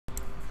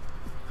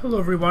Hello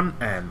everyone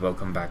and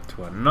welcome back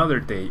to another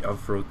day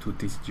of Road to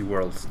TCG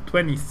Worlds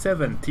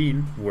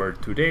 2017, where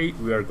today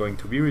we are going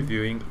to be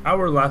reviewing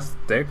our last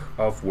deck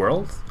of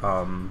Worlds.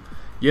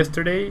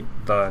 Yesterday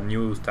the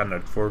new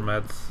standard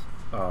formats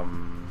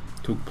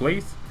took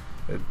place.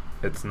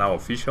 It's now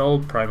official,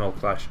 Primal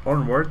Clash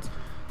onwards.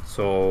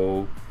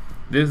 So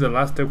this is the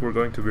last deck we're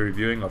going to be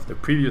reviewing of the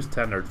previous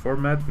standard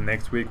format.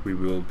 Next week we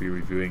will be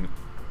reviewing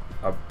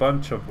a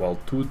bunch of,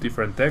 two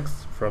different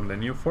decks from the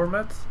new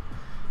formats.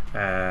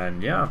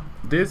 And yeah,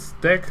 this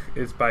deck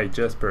is by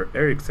Jesper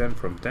Eriksen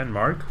from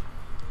Denmark.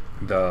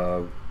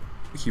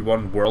 He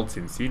won Worlds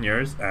in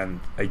seniors, and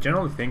I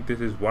generally think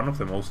this is one of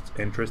the most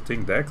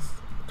interesting decks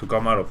to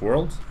come out of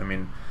Worlds. I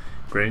mean,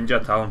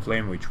 Greninja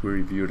Talonflame, which we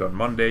reviewed on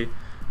Monday,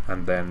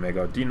 and then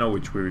Mega Dino,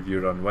 which we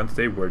reviewed on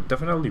Wednesday, were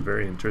definitely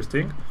very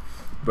interesting.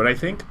 But I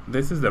think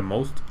this is the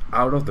most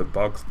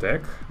out-of-the-box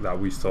deck that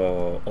we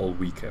saw all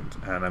weekend,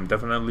 and I'm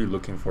definitely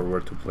looking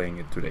forward to playing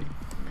it today.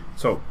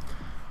 So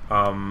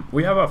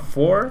we have a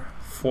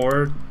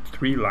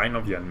 4-4-3 line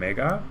of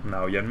Yanmega.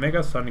 Now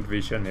Yanmega Sonic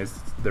Vision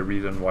is the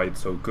reason why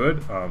it's so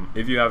good.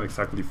 If you have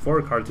exactly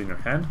 4 cards in your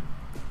hand,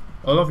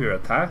 all of your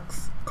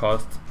attacks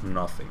cost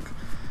nothing.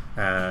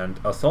 And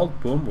Assault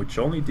Boom, which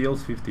only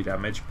deals 50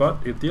 damage, but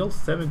it deals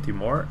 70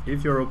 more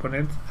if your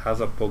opponent has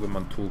a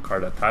Pokemon tool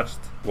card attached.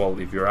 Well,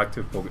 if your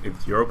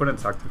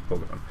opponent's active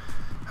Pokemon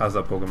has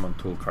a Pokemon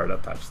tool card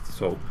attached.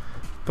 So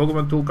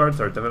Pokemon tool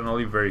cards are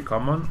definitely very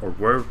common, or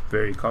were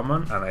very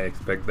common, and I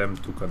expect them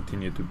to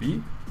continue to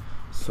be.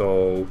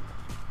 So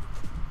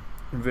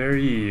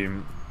very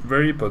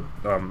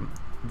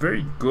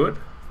good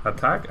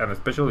attack, and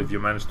especially if you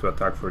manage to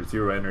attack for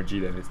 0 energy,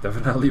 then it's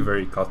definitely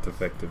very cost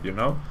effective, you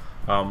know.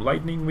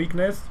 Lightning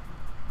weakness,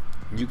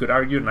 you could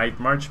argue Night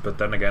March, but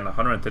then again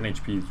 110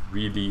 HP is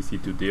really easy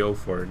to deal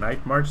for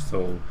Night March,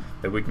 so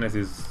the weakness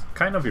is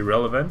kind of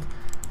irrelevant.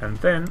 And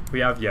then we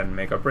have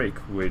Yanmega BREAK,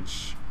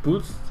 which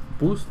boosts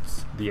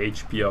the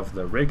HP of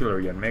the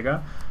regular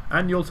Yanmega,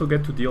 and you also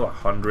get to deal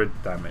 100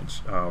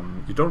 damage.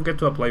 You don't get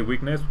to apply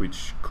weakness,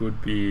 which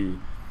could be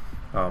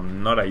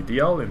not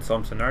ideal in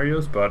some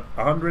scenarios, but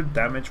 100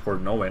 damage for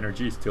no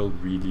energy is still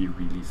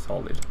really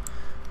solid.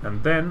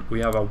 And then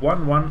we have a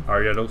 1-1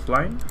 Ariados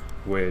line,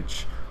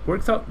 which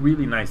works out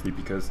really nicely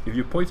because if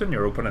you poison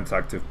your opponent's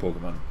active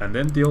Pokemon and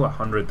then deal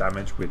 100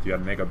 damage with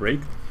Yanmega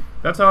BREAK,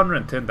 that's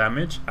 110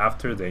 damage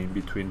after the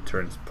in-between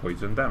turns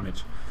poison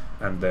damage.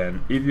 And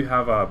then if you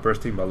have a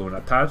Bursting Balloon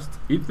attached,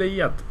 if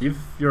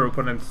your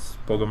opponent's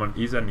Pokemon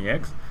is an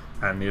EX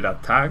and it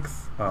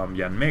attacks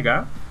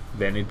Yanmega,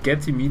 then it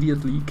gets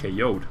immediately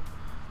KO'd.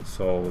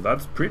 So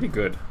that's pretty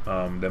good.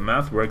 The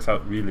math works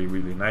out really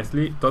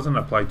nicely. It doesn't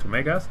apply to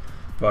Megas,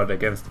 but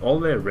against all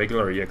the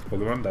regular EX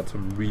Pokemon, that's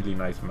some really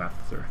nice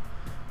math there.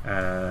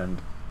 And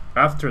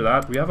after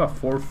that, we have a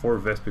 4-4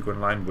 Vespiquen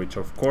line, which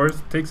of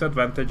course takes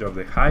advantage of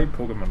the high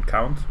Pokemon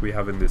count we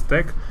have in this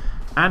deck.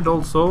 And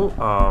also,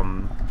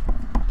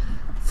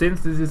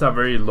 since this is a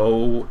very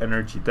low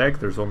energy deck,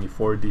 there's only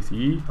 4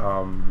 DCE,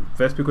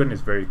 Vespiquen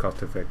is very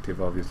cost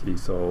effective, obviously,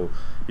 so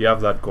you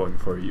have that going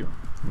for you.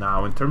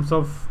 Now, in terms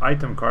of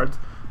item cards,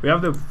 we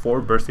have the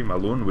 4 Bursting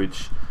Balloon,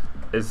 which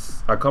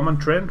is a common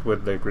trend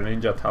with the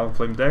Greninja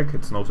Talonflame deck.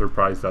 It's no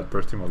surprise that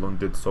Bursting Balloon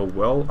did so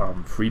well.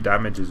 Free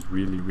damage is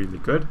really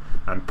good,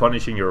 and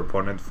punishing your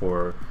opponent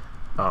for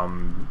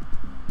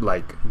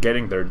like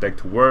getting their deck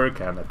to work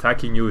and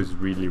attacking you is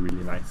really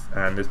nice.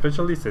 And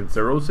especially since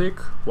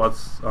Erosic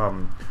was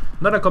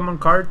not a common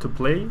card to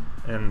play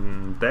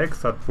in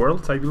decks at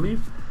Worlds, I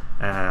believe,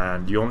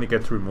 and you only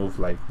get to remove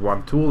like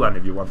 1 tool, and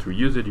if you want to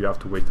use it you have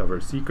to waste a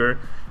Vespiquen.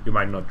 You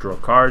might not draw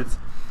cards,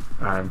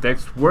 and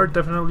decks were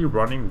definitely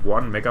running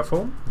 1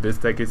 Megaphone. This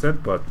deck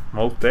isn't, but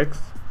most decks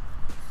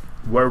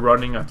were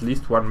running at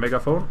least 1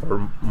 Megaphone,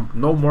 or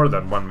no more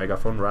than 1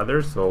 Megaphone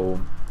rather, so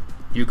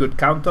you could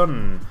count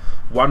on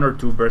 1 or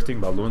 2 Bursting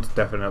Balloons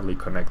definitely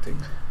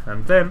connecting.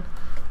 And then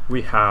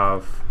we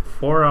have,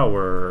 for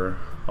our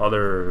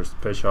other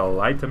special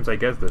items, I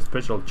guess, the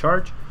Special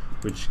Charge,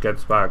 which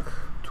gets back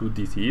 2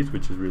 DCEs,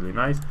 which is really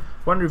nice,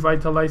 1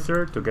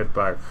 Revitalizer to get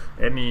back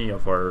any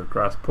of our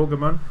grass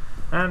Pokemon,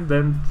 and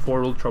then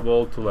 4 Ultra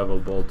Ball, 2 Level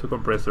Ball, 2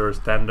 Compressor,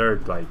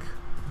 standard like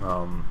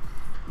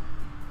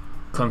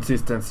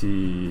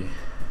consistency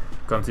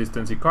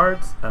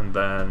cards. And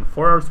then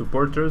for our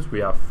supporters we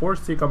have 4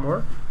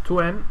 Sycamore, 2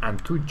 N,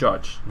 and 2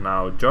 Judge.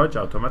 Now Judge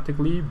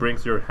automatically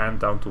brings your hand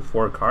down to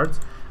 4 cards,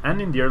 and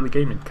in the early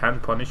game it can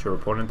punish your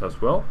opponent as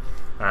well.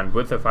 And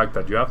with the fact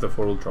that you have the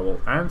 4 Ultra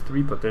Ball and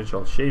 3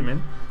 potential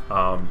Shaymin,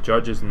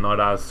 Judge is not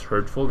as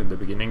hurtful in the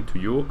beginning to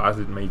you as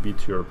it may be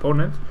to your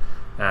opponent,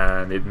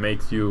 and it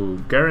makes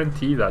you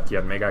guarantee that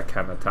Yanmega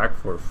can attack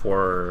for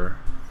 4,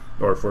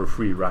 or for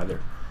free rather.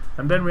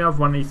 And then we have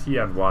 1 AC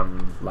and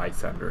 1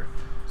 Lysander.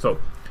 So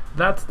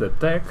that's the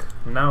deck.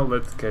 Now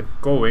let's get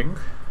going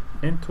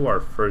into our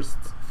first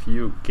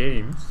few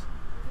games,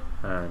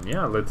 and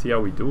yeah, let's see how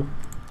we do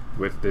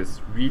with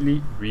this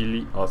really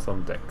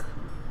awesome deck.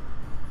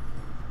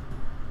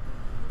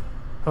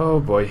 Oh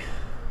boy.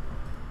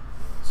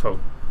 So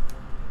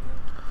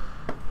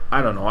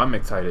I don't know, I'm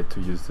excited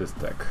to use this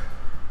deck.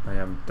 I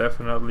am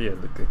definitely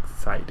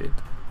excited.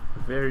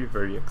 Very,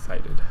 very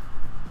excited.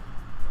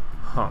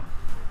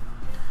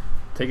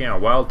 Taking a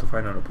while to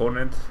find an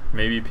opponent.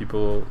 Maybe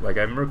people, like,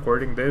 I'm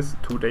recording this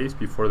 2 days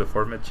before the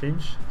format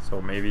change,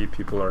 so maybe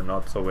people are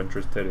not so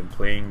interested in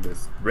playing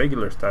this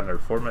regular standard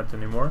format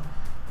anymore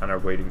and are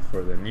waiting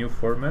for the new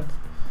format.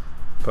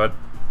 But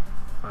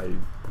I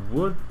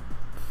would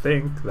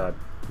think that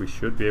we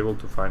should be able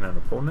to find an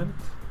opponent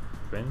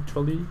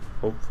eventually,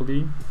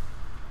 hopefully.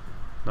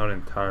 Not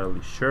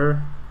entirely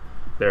sure.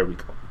 There we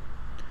go.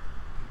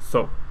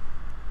 So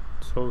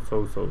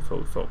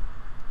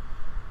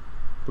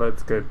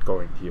let's get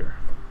going here.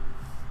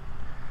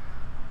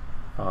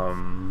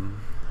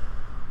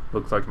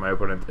 Looks like my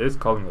opponent is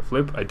calling a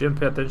flip. I didn't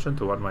pay attention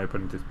to what my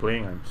opponent is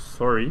playing, I'm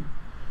sorry.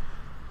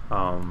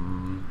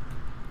 And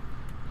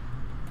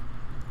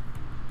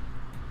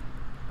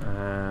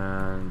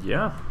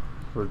yeah,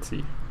 let's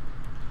see.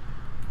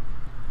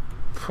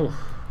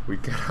 We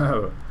get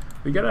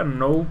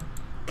an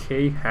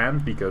okay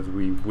hand because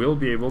we will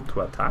be able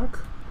to attack,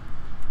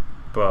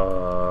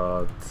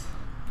 but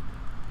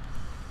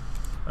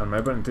and my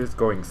opponent is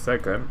going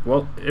second.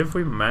 Well, if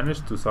we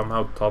manage to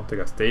somehow top deck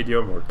a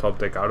stadium or top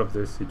deck out of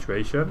this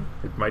situation,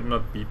 it might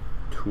not be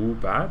too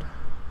bad.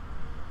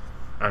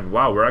 And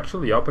wow, we're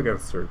actually up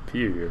against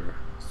Superior,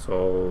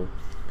 so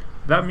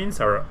that means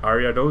our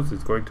Ariados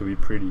is going to be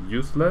pretty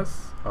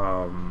useless.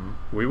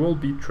 We will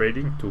be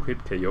trading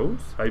 2-hit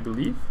KOs, I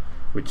believe,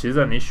 which is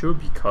an issue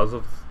because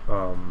of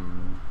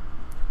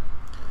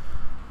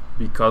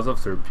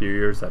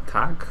Superior's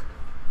attack.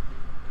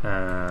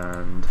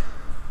 And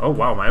oh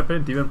wow, my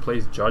opponent even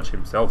plays Judge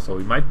himself, so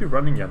he might be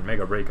running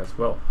Yanmega BREAK as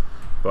well.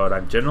 But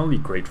I'm generally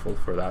grateful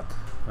for that.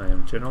 I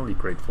am generally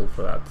grateful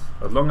for that,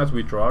 as long as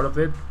we draw out of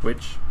it,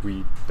 which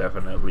we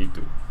definitely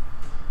do.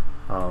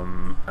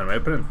 And my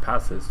opponent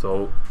passes,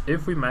 so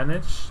if we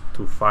manage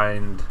to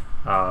find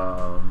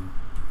a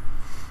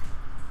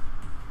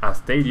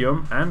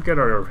stadium and get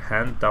our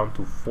hand down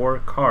to 4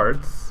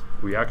 cards,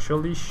 we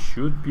actually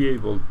should be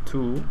able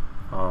to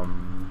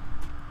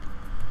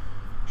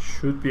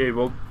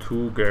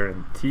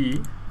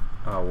guarantee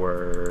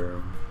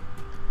our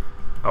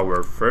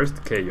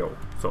first KO.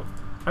 So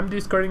I'm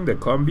discarding the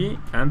Combee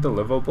and the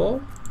level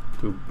ball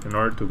in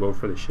order to go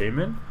for the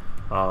Shaymin.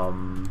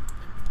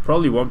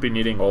 Probably won't be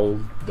needing all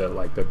the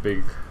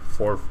big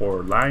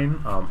 4/4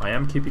 line. I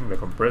am keeping the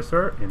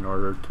compressor in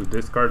order to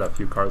discard a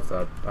few cards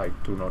that I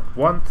do not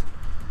want.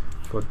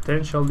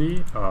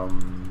 Potentially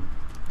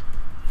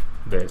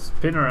the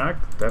Spinnerack,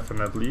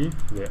 definitely.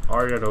 The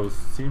Ariados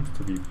seems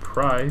to be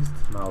prized.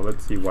 Now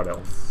let's see what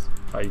else.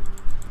 I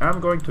am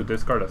going to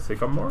discard a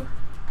Sycamore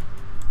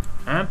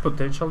and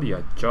potentially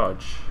a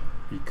Judge,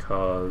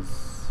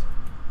 because,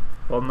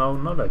 well, no,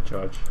 not a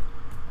Judge.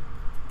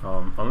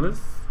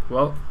 Unless,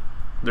 well,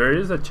 there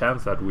is a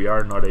chance that we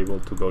are not able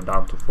to go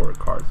down to 4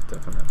 cards,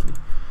 definitely.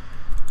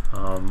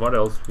 What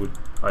else would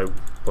I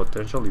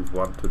potentially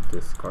want to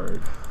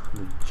discard?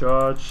 The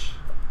Judge.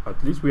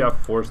 At least we have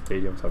 4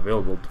 stadiums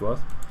available to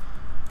us.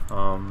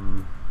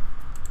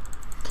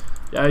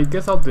 Yeah, I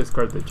guess I'll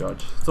discard the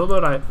Judge so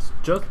that I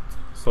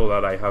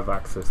have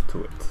access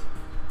to it.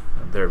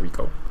 And there we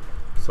go.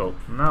 So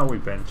now we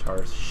bench our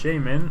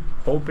Shaymin,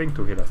 hoping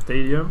to hit a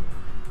stadium.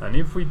 And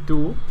if we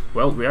do,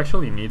 well, we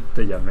actually need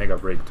the Yanmega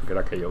BREAK to get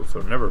a KO, so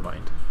never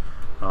mind.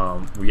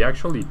 We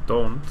actually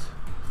don't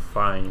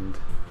find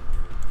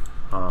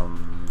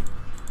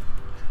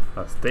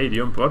a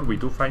stadium, but we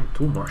do find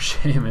 2 more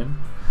Shaymin.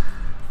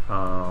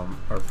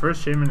 Our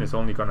first Shaymin is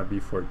only gonna be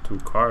for 2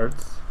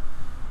 cards.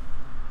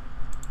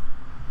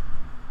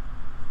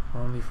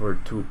 Only for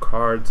 2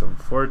 cards,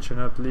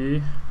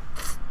 unfortunately.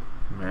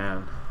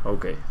 Man,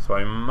 okay, so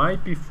I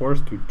might be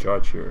forced to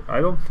Judge here. I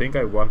don't think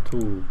I want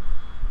to.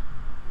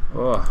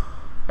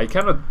 I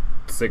cannot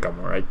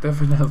Sycamore. I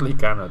definitely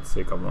cannot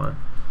Sycamore.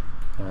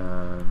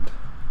 And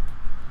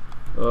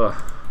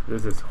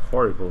this is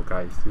horrible,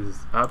 guys. This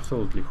is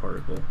absolutely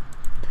horrible.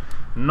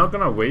 I'm not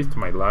gonna waste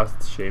my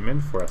last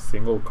Shaymin for a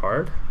single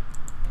card.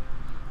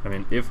 I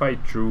mean, if I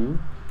drew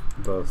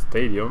the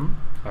stadium,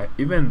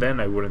 even then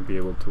I wouldn't be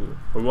able to.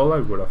 Or, well,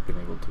 I would have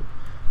been able to.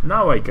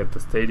 Now I get the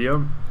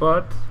stadium,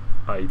 but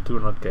I do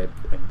not get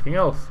anything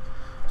else.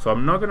 So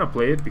I'm not gonna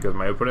play it because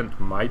my opponent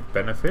might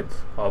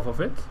benefit off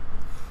of it,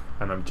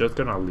 and I'm just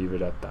gonna leave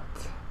it at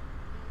that.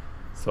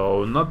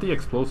 So not the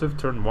explosive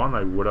turn 1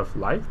 I would have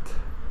liked,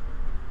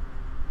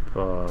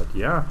 but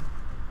yeah.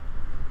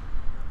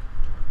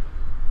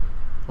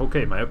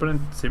 Okay, my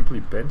opponent simply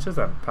benches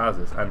and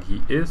passes, and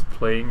he is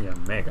playing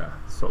Yanmega,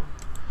 so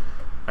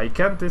I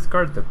can't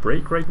discard the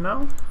BREAK right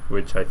now,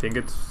 which I think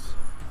it's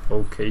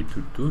okay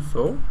to do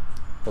so.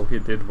 All he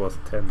did was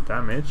 10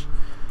 damage,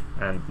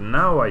 and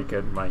now I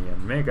get my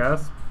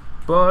Yanmegas,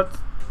 but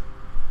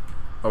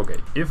okay,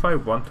 if I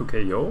want to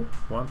KO,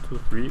 1, 2,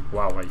 3,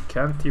 wow, I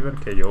can't even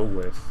KO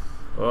with,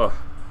 oh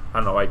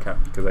no, I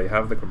can't because I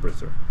have the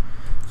compressor.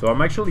 So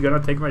I'm actually gonna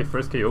take my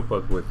first KO,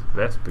 but with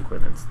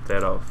Vespiquen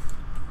instead of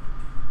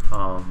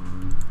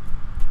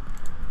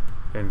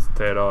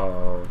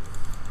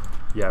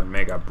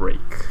Yanmega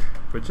BREAK,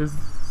 which is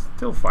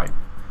still fine.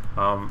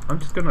 I'm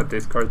just gonna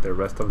discard the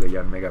rest of the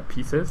Yanmega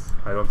pieces.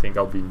 I don't think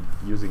I'll be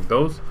using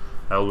those.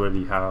 I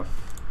already have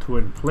 2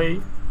 in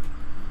play,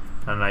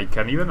 and I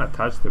can even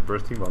attach the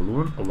bursting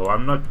balloon, although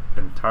I'm not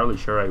entirely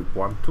sure I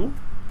want to.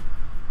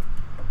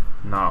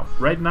 Now,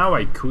 right now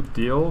I could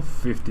deal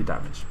 50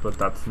 damage, but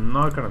that's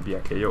not gonna be a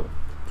KO,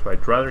 so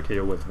I'd rather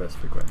KO with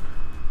Vespiquen.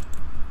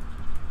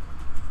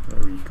 There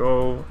we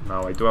go.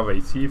 Now I do have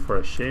AC for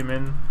a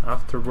Shaymin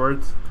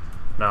afterwards.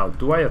 Now,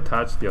 do I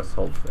attach the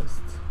Assault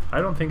Vest?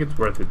 I don't think it's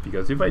worth it,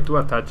 because if I do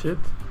attach it,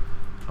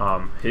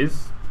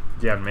 his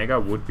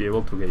Yanmega would be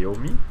able to KO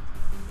me,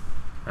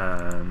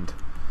 and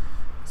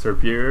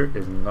Serperior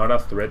is not a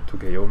threat to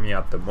KO me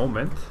at the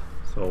moment,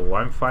 so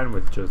I'm fine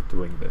with just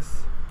doing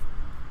this.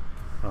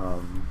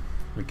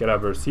 We get a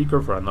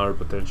Berserker for another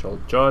potential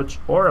Judge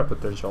or a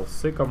potential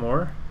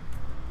Sycamore,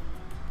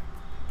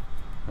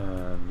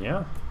 and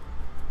yeah,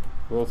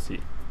 we'll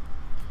see.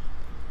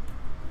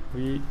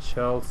 We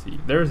shall see.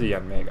 There's the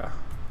Yanmega,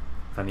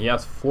 and he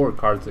has 4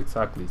 cards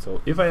exactly,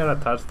 so if I had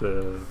attached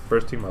the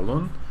bursting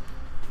balloon,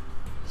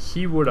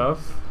 he would have,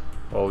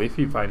 well, if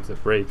he finds a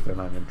break, then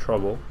I'm in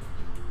trouble,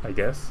 I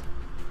guess,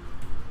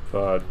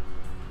 but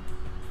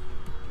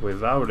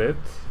without it,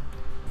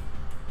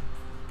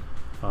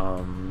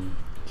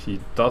 he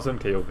doesn't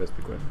KO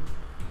Vespiquen.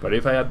 But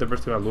if I had the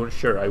bursting balloon,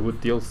 sure, I would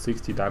deal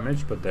 60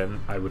 damage, but then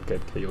I would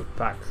get KO'd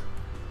back.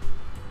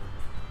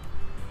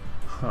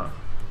 Huh.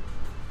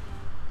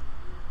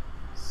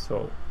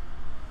 So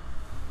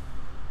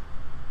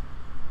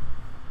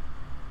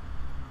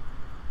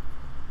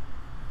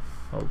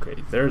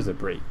okay, there's a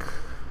break,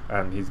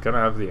 and he's gonna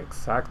have the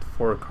exact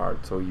 4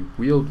 cards, so he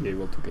will be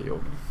able to KO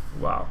me.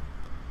 Wow.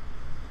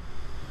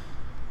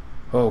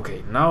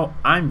 Okay, now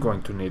I'm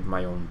going to need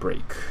my own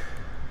break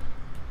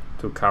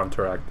to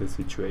counteract this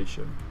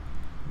situation.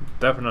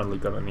 Definitely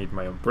gonna need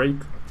my own break,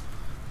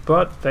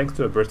 but thanks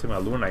to a bursting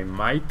balloon, I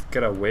might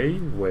get away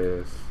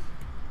with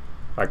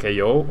a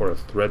KO or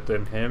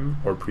threaten him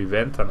or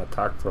prevent an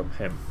attack from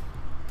him.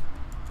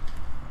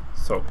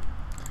 So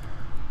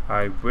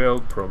I will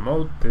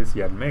promote this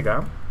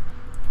Yanmega.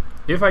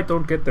 If I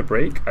don't get the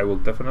break, I will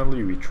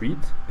definitely retreat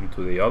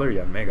into the other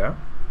Yanmega.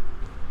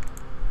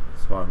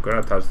 So I'm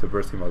gonna attach the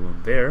bursting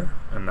balloon there,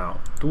 and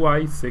now do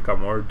I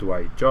Sycamore, do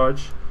I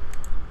Judge,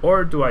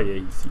 or do I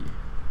AC,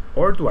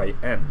 or do I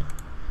N?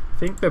 I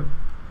think the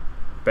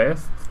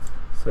best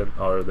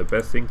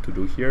thing to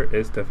do here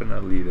is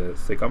definitely the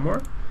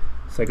Sycamore.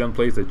 Second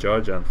place the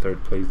Judge, and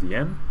third place the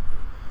N.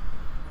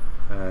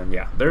 And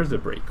yeah, there's the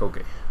break.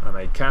 Okay, and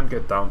I can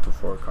get down to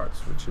 4 cards,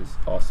 which is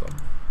awesome.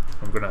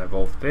 I'm gonna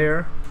evolve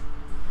there.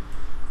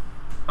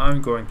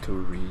 I'm going to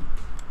read.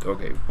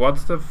 Okay,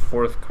 what's the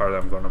 4th card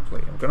I'm gonna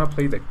play? I'm gonna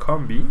play the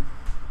Combee,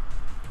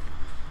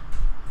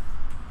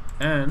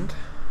 and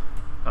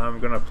I'm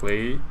gonna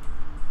play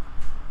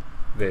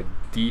the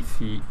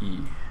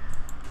DCE.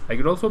 I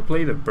could also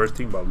play the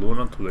bursting balloon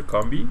onto the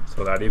Combee,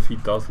 so that if he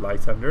does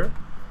Lysander,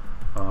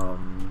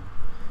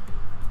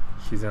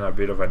 he's in a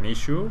bit of an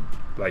issue,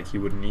 like he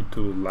would need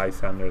to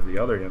Lysander the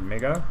other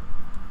Yanmega.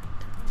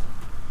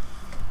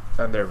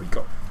 And there we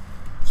go.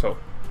 So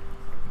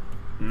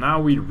now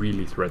we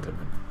really threaten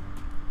him.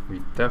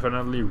 We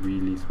definitely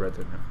really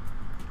threaten him.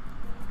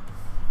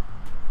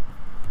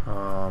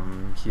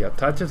 He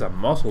attaches a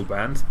Muscle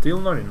Band, still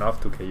not enough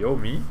to KO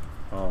me.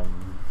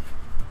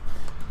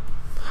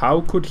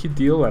 How could he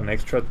deal an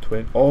extra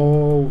 20?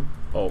 Oh.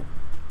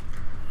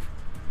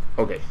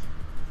 Okay.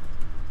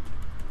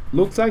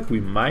 Looks like we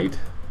might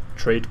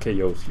trade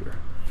KOs here.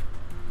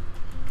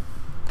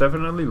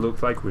 Definitely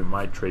looks like we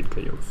might trade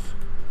KOs.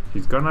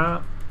 He's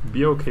gonna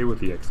be okay with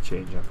the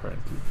exchange,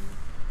 apparently.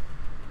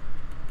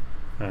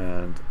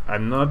 And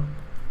I'm not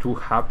too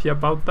happy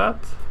about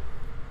that,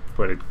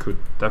 but it could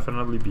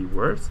definitely be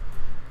worse.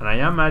 And I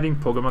am adding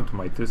Pokemon to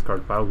my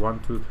discard pile. 1,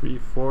 2, 3,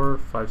 4,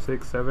 5,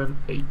 6, 7,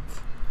 8.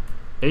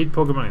 8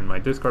 Pokemon in my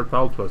discard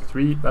pile plus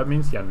 3. That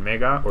means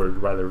Yanmega, or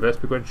rather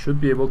Vespiquen, should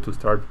be able to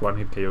start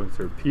one-hit KOing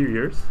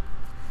Serperiors.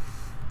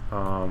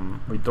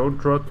 We don't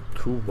draw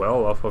too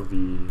well off of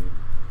the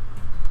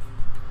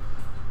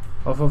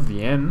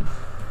N.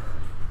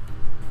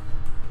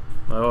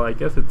 Well, I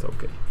guess it's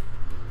okay.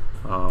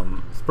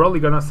 It's probably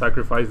gonna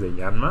sacrifice the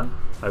Yanma,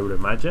 I would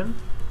imagine.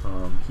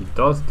 He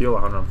does deal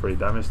 140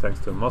 damage thanks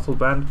to a Muscle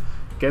Band,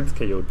 gets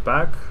KO'd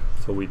back,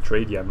 so we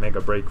trade Yanmega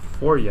BREAK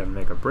for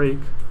Yanmega BREAK.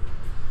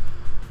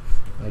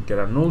 I get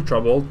a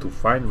Ultra Ball to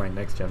find my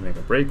next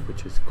Yanmega BREAK,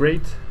 which is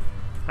great,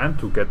 and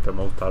to get the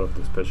most out of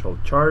the special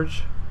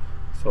charge.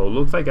 So it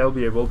looks like I'll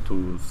be able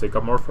to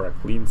Sycamore for a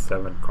clean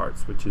 7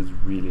 cards, which is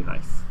really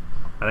nice.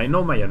 And I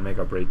know my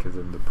Yanmega BREAK is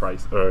in the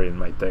price, or in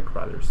my deck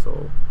rather,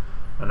 so.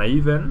 And I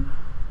even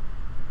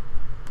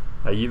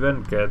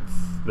get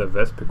the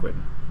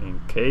Vespiquen in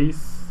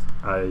case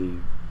I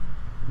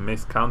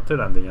miscounted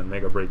and the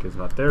Yanmega BREAK is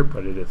not there,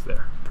 but it is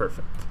there.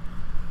 Perfect.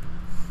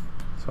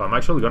 So I'm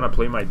actually gonna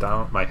play my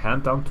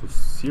hand down to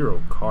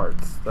 0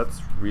 cards.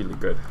 That's really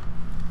good.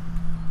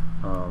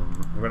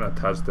 I'm gonna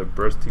attach the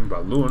bursting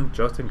balloon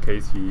just in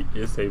case he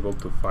is able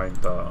to find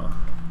the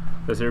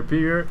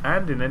superior,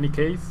 and in any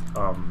case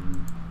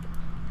I'm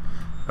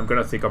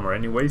gonna Sycamore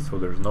anyway, so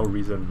there's no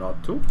reason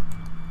not to.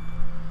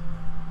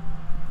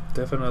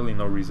 Definitely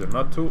no reason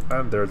not to.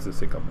 And there's the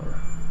Sycamore.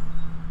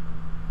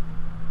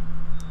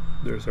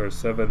 There's our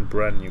 7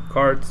 brand new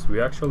cards. We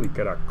actually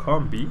get a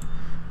Combee.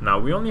 Now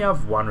we only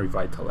have 1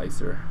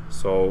 Revitalizer,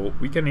 so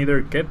we can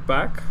either get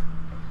back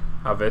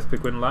a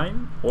Vespiquen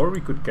line or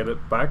we could get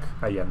it back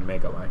a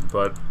Yanmega line,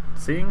 but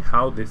seeing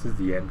how this is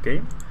the end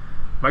game,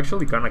 I'm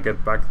actually gonna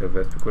get back the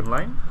Vespiquen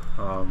line.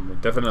 We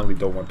definitely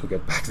don't want to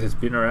get back the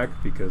Spinarak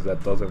because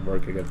that doesn't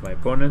work against my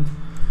opponent,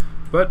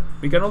 but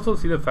we can also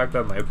see the fact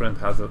that my opponent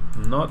has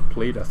not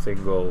played a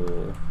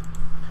single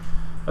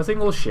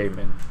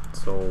Shaymin,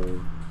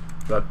 so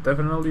that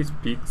definitely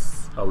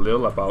speaks a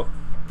little about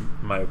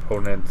my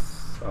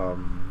opponent's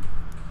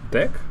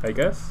deck, I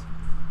guess.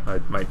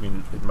 It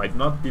might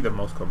not be the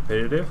most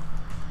competitive,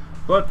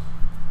 but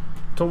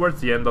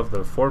towards the end of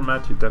the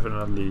format, you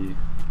definitely,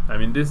 I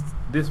mean,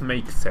 this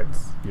makes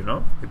sense, you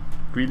know, it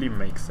really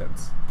makes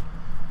sense.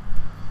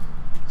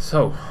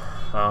 So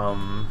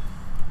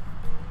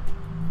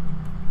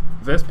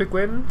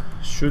Vespiquen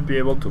should be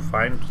able to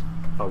find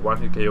a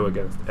 1-hit KO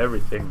against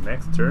everything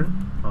next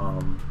turn.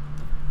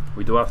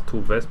 We do have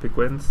 2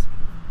 Vespiquens.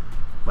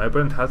 My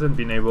opponent hasn't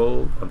been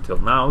able until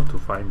now to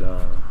find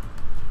a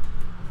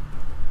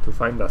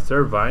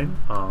Servine.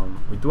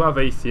 We do have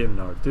AC in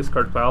our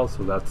discard pile,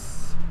 so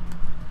that's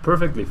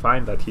perfectly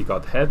fine that he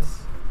got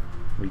heads.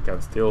 We can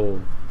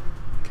still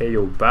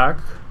KO back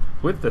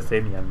with the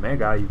same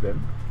Yanmega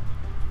even.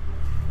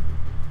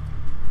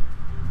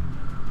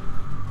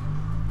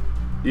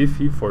 If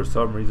he for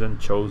some reason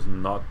chose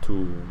not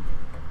to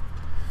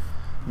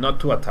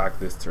attack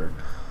this turn.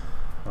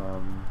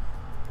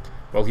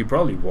 Well, he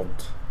probably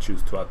won't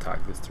choose to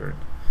attack this turn.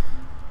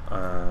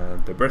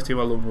 The bursting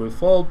balloon will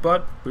fall,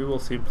 but we will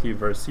simply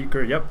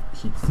Vespiquen. Yep,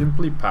 he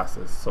simply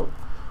passes. So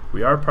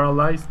we are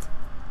paralyzed.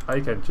 I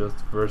can just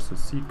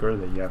Vespiquen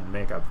the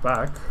Yanmega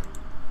back.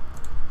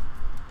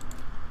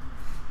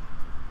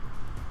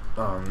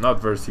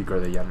 Not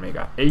Vespiquen the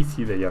Yanmega,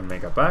 AC the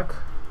Yanmega back.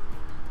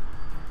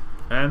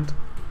 And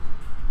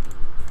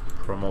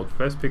promote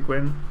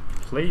Vespiquen,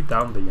 play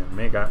down the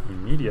Yanmega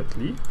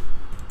immediately.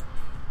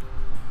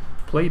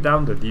 Play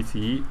down the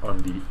DCE on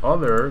the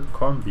other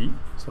Combee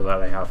so that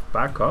I have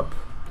backup,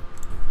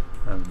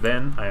 and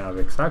then I have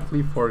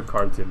exactly 4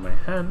 cards in my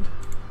hand,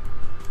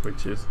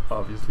 which is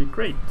obviously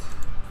great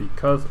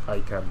because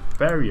I can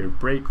barrier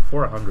break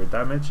 400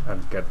 damage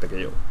and get the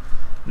KO.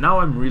 Now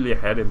I'm really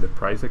ahead in the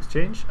prize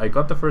exchange. I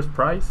got the first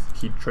prize,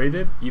 he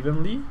traded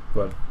evenly,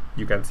 but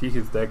you can see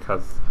his deck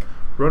has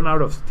run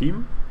out of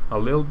steam a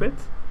little bit,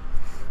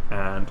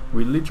 and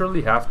we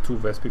literally have 2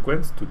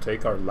 Vespiquens to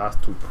take our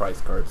last 2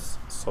 prize cards,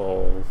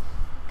 so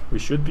we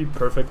should be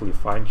perfectly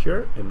fine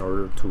here in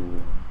order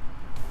to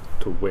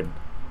win.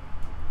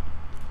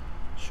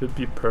 Should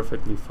be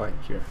perfectly fine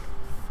here.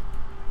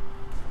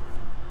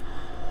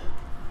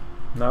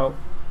 Now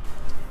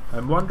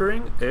I'm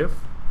wondering if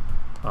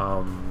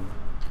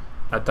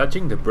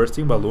attaching the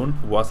bursting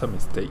balloon was a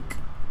mistake.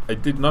 I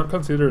did not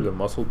consider the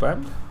muscle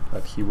band,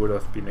 that he would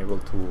have been able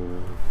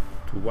to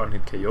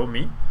 1-hit KO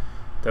me.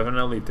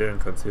 Definitely didn't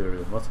consider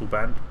the muscle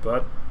band,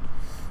 but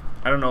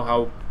I don't know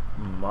how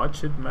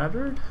much it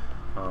mattered.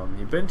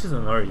 He benches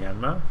another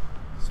Yanma,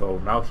 so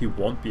now he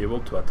won't be able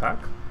to attack.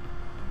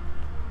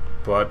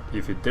 But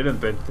if he didn't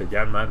bench the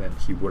Yanma, then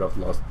he would have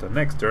lost the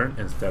next turn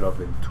instead of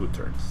in 2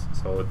 turns.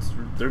 So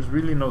there's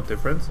really no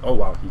difference. Oh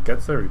wow, he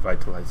gets a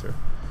Revitalizer.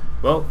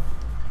 Well,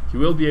 he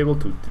will be able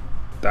to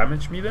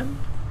damage me then,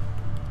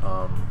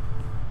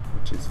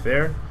 which is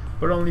fair,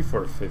 but only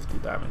for 50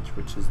 damage,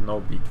 which is no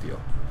big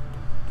deal.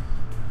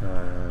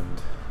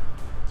 And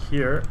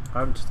here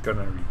I'm just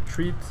gonna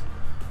retreat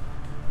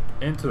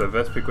into the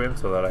Vespiquen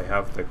so that I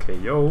have the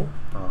KO.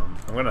 I'm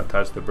gonna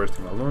attach the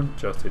bursting balloon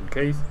just in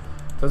case.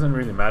 Doesn't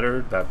really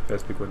matter that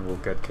Vespiquen will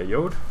get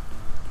KO'd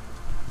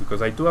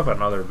because I do have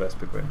another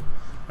Vespiquen,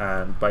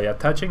 and by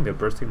attaching the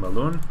bursting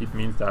balloon it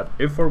means that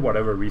if for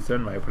whatever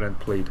reason my opponent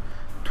played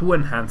 2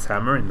 enhanced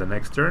hammer in the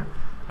next turn,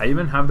 I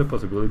even have the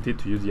possibility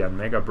to use the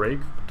Yanmega break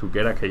to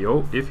get a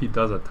KO if he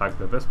does attack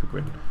the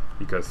Vespiquen,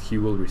 because he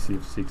will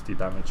receive 60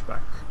 damage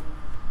back.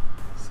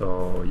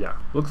 So yeah,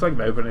 looks like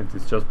my opponent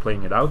is just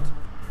playing it out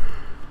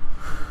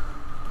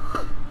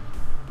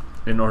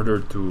in order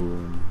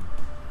to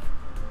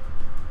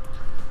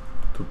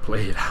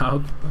play it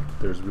out, but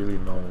there's really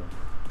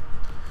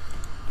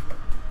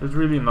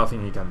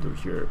nothing he can do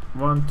here.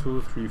 1,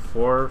 2, 3,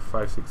 4,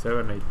 5, 6,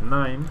 7, 8,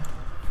 9,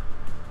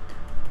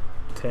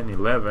 10,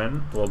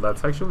 11. Well,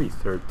 that's actually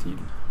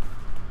 13.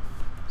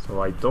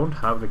 So I don't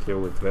have the KO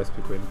with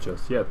Vespiquen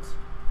just yet.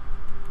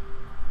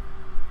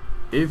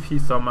 If he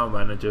somehow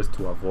manages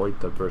to avoid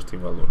the bursting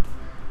balloon.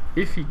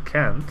 If he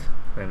can't,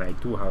 then I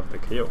do have the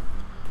KO.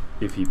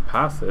 If he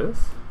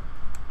passes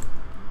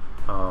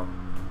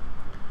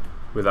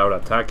without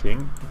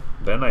attacking,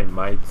 then I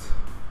might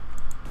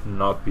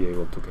not be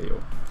able to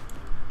KO.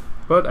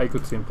 but I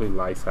could simply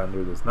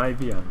Lysander the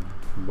Snivy and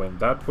went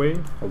that way,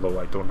 although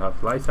I don't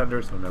have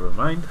Lysander, so never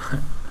mind.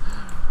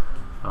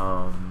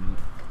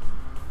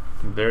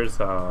 There's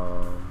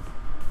a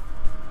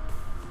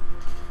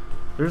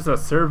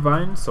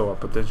Servine, so a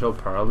potential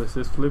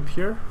paralysis flip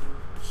here,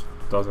 which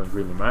doesn't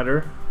really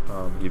matter.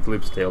 He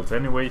flips tails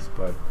anyways,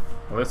 but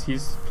unless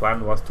his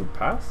plan was to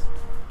pass.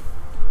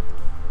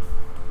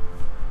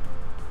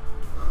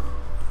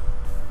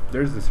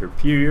 There's the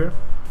Serperior,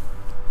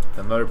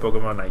 another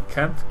Pokemon I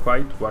can't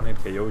quite one-hit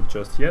KO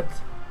just yet.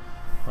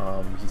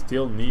 He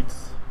still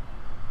needs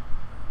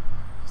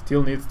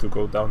to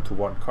go down to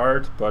 1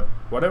 card, but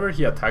whatever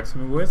he attacks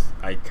me with,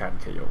 I can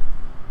KO.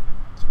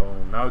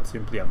 So now it's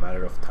simply a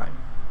matter of time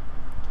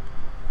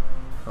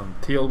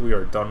until we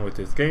are done with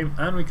this game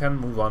and we can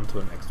move on to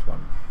the next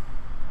one.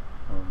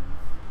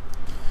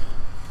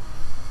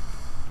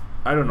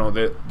 I don't know,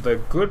 the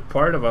good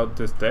part about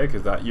this deck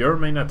is that your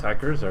main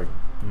attackers are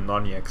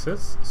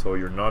non-EXs, so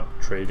you're not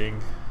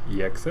trading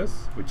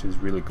EXs, which is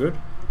really good.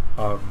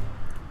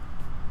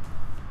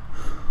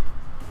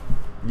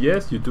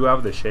 Yes, you do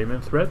have the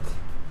Shaymin threat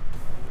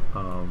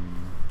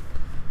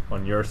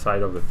on your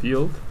side of the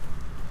field,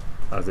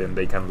 as in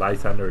they can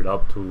Lysander it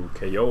up to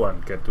KO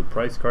and get to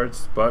prize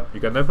cards, but you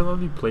can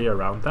definitely play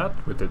around that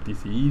with the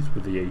DCEs,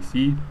 with the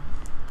AC,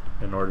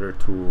 in order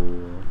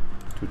to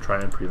try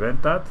and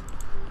prevent that.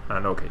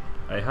 And okay,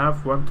 I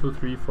have 1, 2,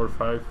 3, 4,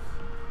 5,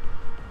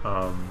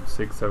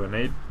 6, 7,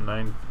 8,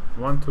 9,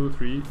 1, 2,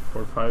 3,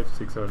 4, 5,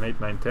 6, 7, 8,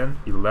 9, 10,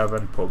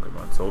 11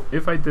 Pokemon. So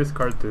if I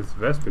discard this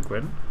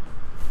Vespiquen,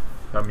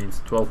 that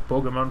means 12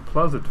 Pokemon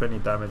plus the 20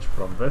 damage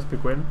from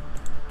Vespiquen.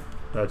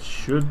 That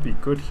should be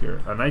good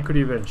here. And I could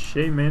even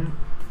Shaymin,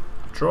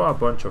 draw a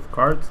bunch of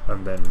cards,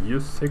 and then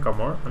use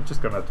Sycamore. I'm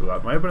just gonna do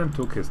that. My opponent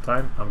took his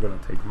time, I'm gonna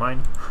take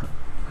mine.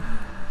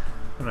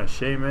 I'm gonna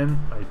Shaymin,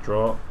 I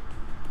draw,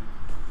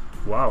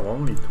 wow,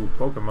 only 2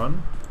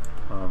 Pokemon.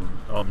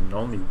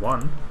 Only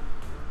 1. I'm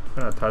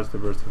gonna attach the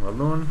Bursting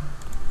Balloon,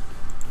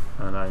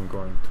 and I'm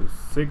going to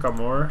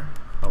Sycamore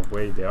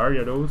away the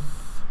Ariados.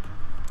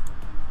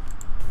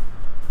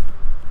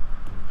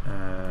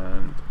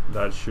 And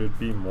that should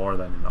be more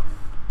than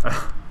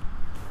enough.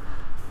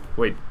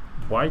 Wait,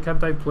 why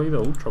can't I play the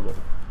Ultra Ball?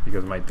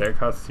 Because my deck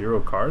has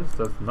 0 cards?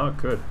 That's not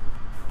good.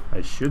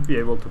 I should be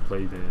able to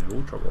play the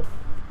Ultra Ball.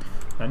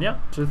 And yeah,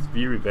 just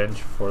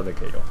V-Revenge for the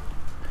KO.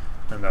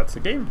 And that's the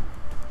game.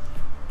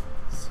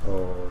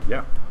 So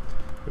yeah,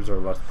 here's our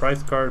last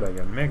prize card,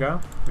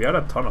 Yanmega. We had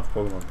a ton of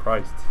Pokemon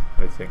prized,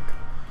 I think.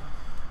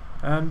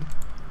 And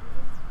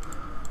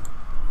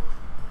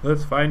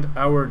let's find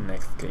our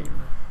next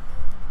game.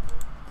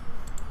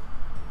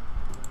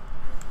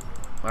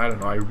 I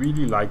don't know, I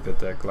really like the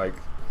deck. Like,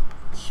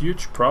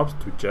 huge props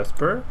to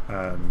Jesper,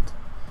 and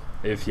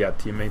if he had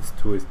teammates,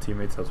 to his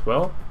teammates as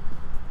well,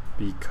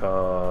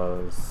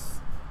 because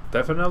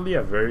definitely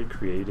a very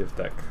creative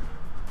deck.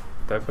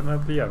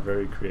 Definitely a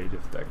very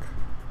creative deck.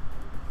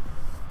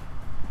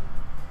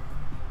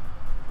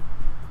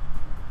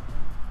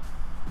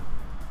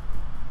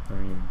 I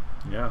mean,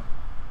 yeah.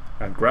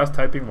 And grass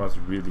typing was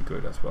really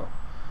good as well.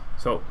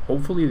 So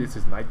hopefully this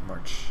is Night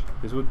March.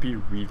 This would be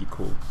really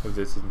cool if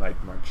this is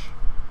Night March.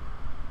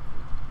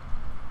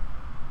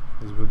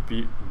 This would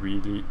be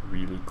really,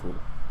 really cool.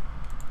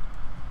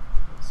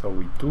 So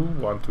we do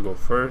want to go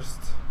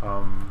first.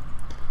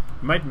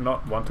 Might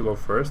not want to go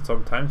first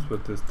sometimes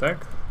with this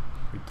deck.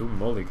 We do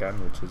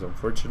mulligan, which is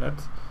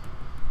unfortunate.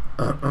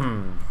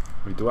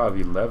 We do have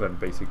 11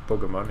 basic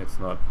Pokemon. It's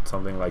not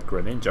something like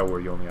Greninja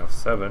where you only have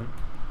 7.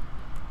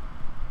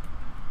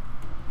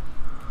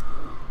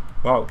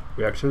 Wow,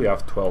 we actually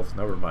have 12,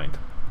 never mind.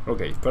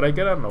 Okay, but I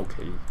get an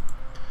okay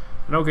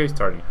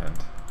starting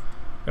hand.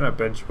 I'm gonna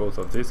bench both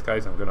of these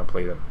guys, I'm gonna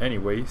play them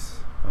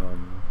anyways.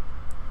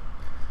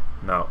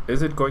 Now,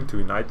 is it going to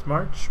be Night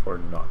March or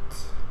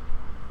not?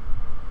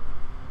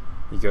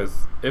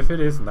 Because if it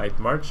is Night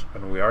March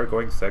and we are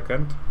going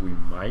second, we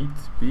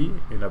might be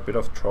in a bit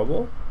of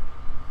trouble.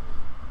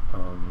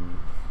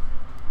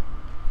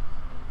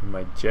 We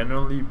might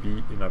generally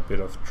be in a bit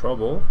of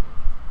trouble.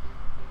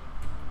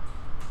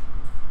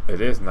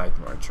 It is Night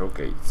March,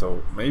 okay,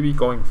 so maybe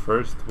going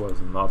first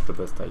was not the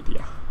best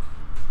idea.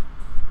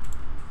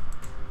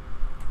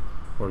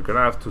 We're gonna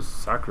have to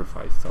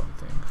sacrifice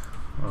something.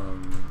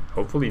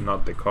 Hopefully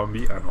not the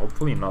Combee and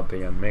hopefully not the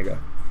Yanmega.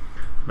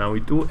 Now we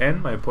do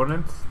end my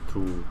opponent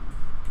to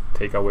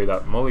take away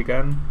that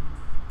mulligan.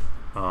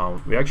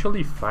 We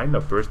actually find a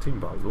Bursting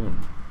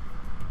Balloon.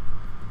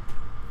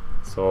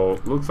 So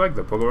looks like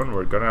the Pokemon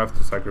we're gonna have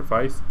to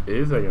sacrifice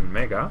is a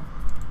Yanmega.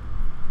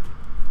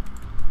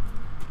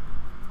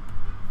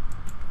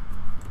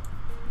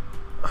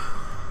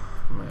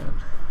 Man.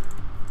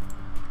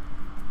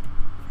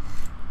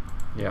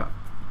 Yeah.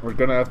 We're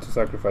gonna have to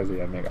sacrifice a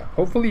Yanmega.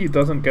 Hopefully he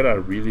doesn't get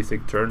a really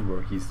sick turn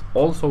where he's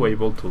also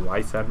able to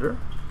Lysander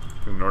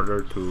in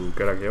order to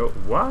get a KO.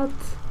 What?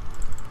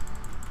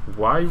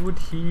 Why would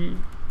he?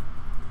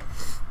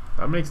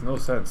 That makes no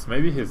sense.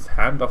 Maybe his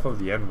handoff of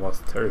the end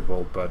was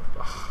terrible, but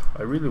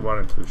I really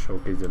wanted to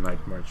showcase the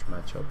Night March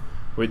matchup,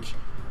 which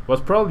Was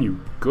probably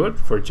good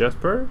for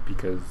Jesper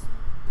because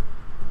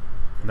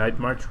Night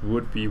March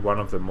would be one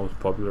of the most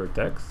popular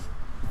decks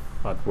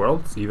at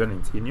Worlds, even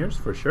in seniors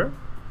for sure.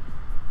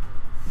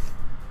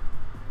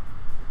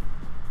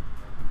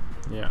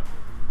 Yeah,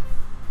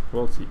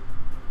 we'll see.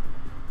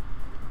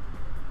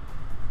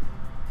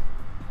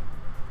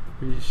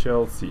 We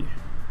shall see.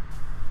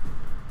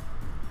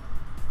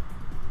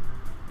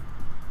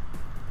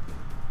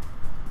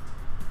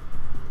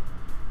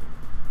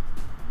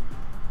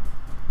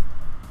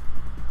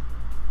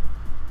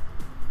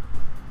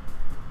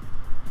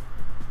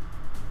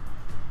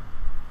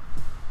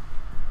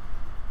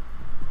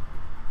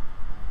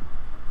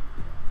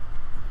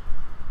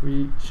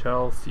 We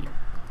shall see.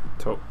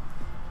 So,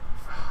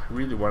 I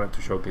really wanted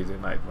to showcase a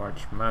Night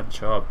March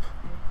matchup.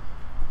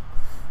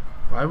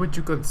 Why would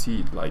you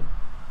concede? Like,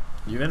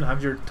 you even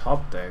have your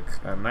top deck,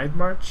 and Night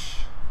March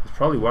is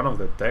probably one of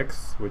the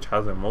decks which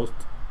has the most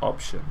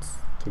options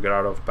to get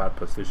out of bad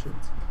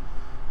positions.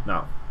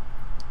 Now,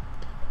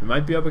 we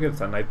might be up against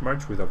a Night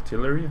March with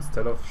Octillery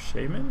instead of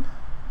Shaymin,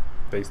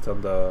 based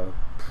on the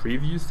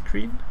preview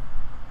screen.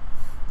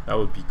 That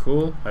would be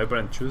cool. My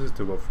opponent chooses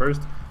to go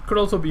first. Could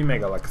also be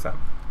Mega Laxam.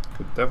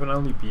 Could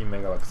definitely be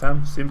Mega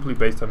Laxam, simply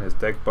based on his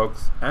deck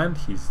box and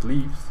his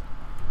sleeves.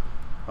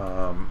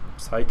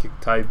 Psychic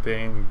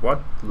typing.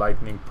 What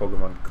lightning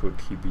Pokemon could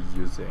he be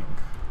using?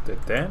 The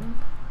Den,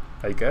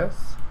 I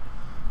guess.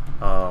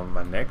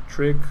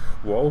 Manectric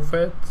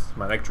Wolfet,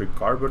 Manectric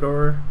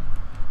Garbodor.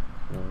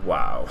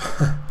 Wow.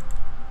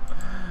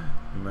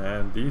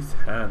 Man, these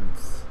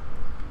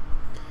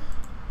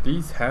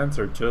hands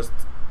are just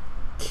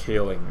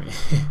killing me.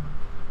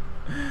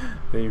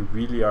 They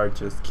really are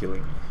just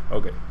killing me.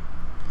 Okay.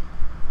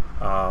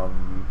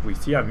 We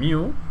see a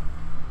Mew,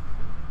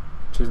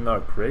 which is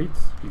not great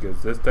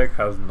because this deck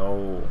has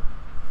no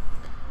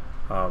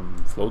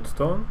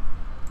Floatstone.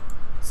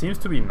 Seems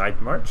to be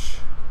Night March.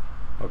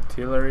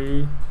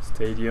 Octillery,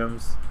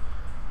 Stadiums.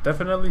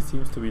 Definitely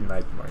seems to be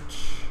Night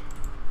March.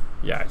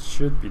 Yeah, it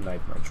should be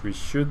Night March. We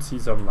should see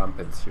some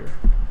Lampents here.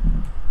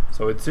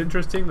 So it's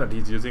interesting that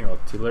he's using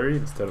Octillery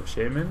instead of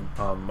Shaymin.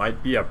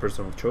 Might be a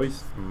personal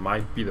choice.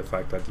 Might be the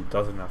fact that he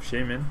doesn't have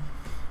Shaymin.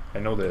 I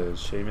know the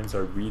Shaymins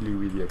are really,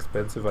 really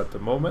expensive at the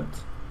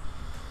moment.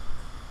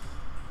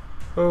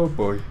 Oh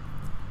boy.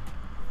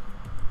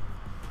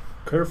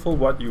 Careful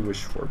what you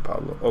wish for,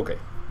 Pablo. Okay.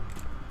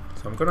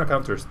 So I'm gonna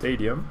counter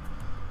Stadium.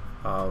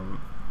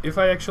 If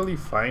I actually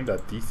find a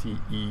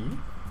DCE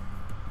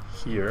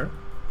here,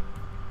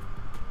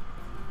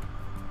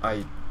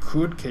 I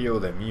could KO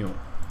the Mew.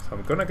 So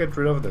I'm gonna get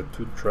rid of the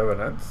two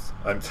Trevenants,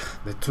 and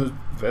the two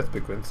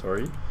Vespiquen,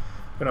 sorry.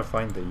 I'm gonna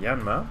find the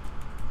Yanma.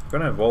 I'm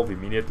gonna evolve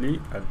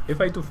immediately, and if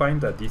I do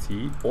find a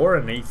DCE or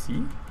an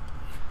AC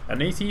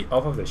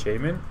off of the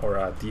Shaymin or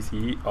a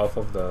DCE off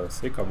of the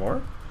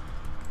Sycamore,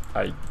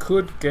 I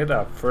could get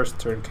a first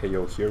turn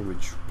KO here,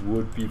 which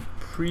would be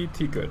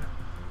pretty good.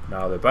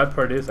 Now the bad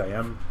part is I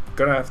am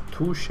gonna have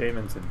two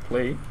Shaymins in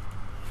play,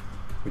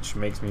 which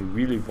makes me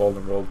really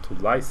vulnerable to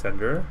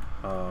Lysander.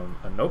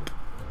 And nope.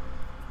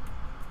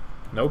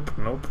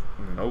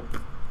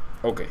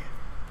 Okay.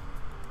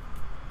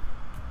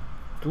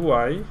 Do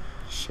I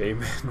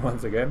Shaymin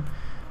once again?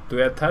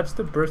 Do I attach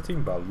the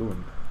bursting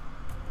balloon?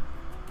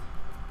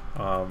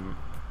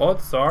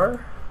 Odds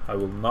are I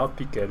will not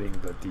be getting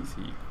the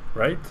DC,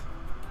 right?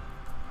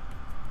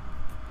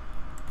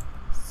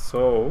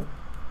 So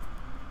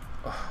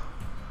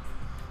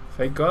if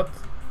I got,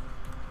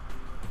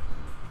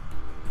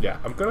 yeah,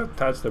 I'm gonna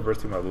attach the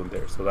bursting balloon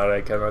there so that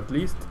I can at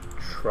least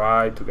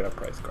try to get a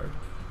prize card.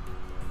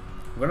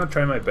 I'm gonna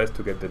try my best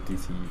to get the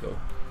DCE though.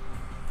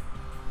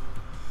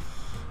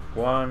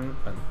 1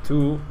 and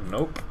 2,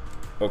 nope.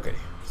 Okay,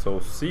 so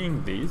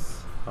seeing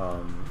these,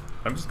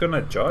 I'm just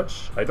gonna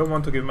judge. I don't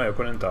want to give my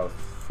opponent a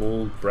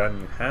full brand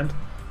new hand.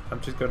 I'm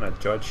just gonna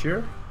judge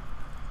here.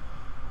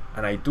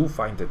 And I do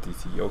find the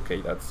DCE.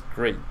 Okay, that's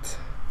great.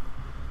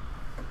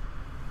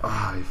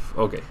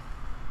 Okay.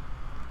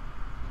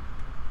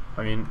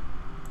 I mean,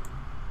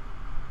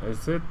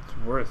 is it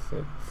worth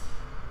it?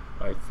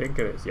 I think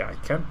it is. Yeah, I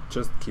can't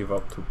just give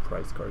up 2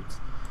 prize cards.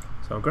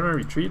 So I'm gonna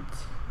retreat.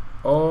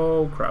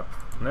 Oh crap.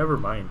 Never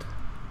mind.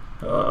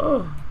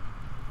 Oh.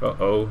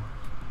 Uh-oh.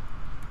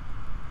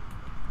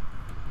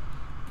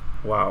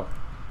 Wow.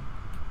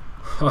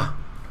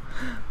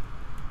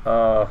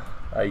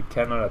 I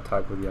cannot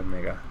attack with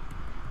Yanmega.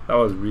 That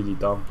was really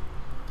dumb.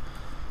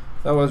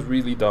 That was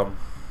really dumb.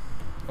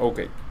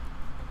 Okay.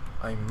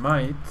 I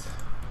might...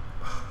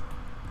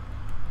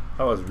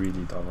 That was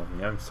really dumb of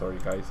me. I'm sorry,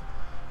 guys.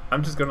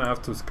 I'm just gonna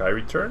have to Sky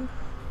Return.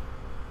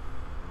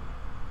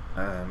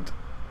 And...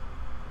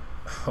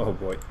 oh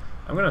boy.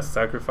 I'm gonna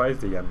sacrifice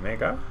the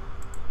Yanmega.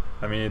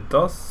 I mean, it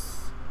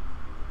does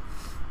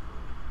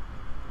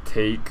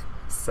take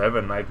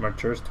 7 Night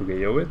Marchers to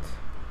KO it,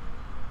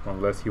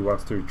 unless he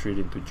wants to retreat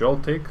into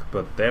Joltik,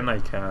 but then I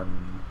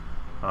can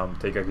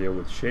take a KO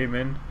with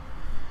Shaymin.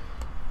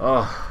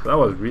 Oh, that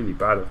was really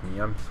bad of me.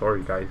 I'm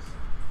sorry, guys.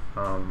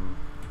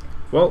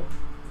 Well,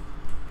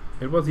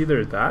 it was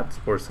either that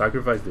or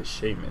sacrifice the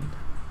Shaymin.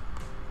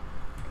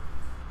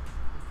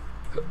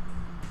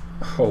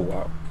 Oh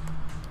wow.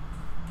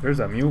 There's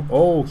a Mew.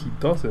 Oh, he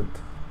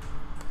doesn't.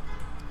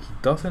 He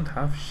doesn't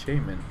have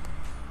Shaymin.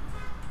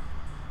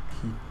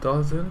 He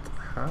doesn't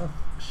have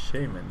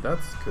Shaymin.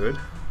 That's good.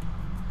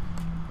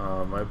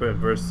 I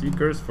put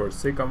Vespiquen for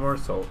Sycamore,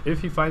 so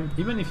if he finds,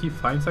 even if he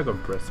finds a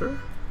compressor,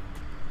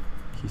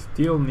 he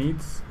still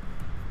needs.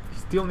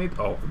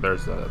 Oh,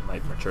 there's a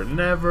Night Marcher.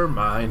 Never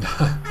mind.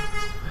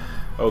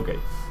 Okay,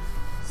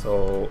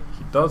 so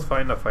he does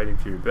find a Fighting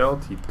Fury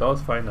Belt. He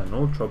does find an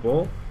Ultra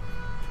Ball.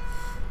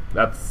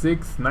 That's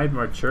 6 Night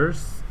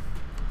Marchers.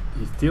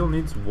 He still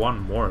needs one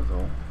more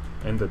though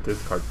in the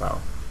discard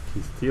pile.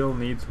 He still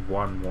needs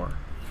one more.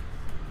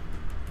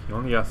 He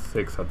only has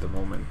 6 at the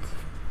moment.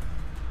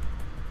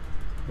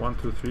 1,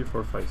 2, 3,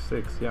 4, 5,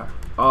 6. Yeah.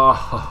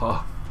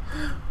 Oh,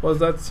 was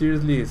that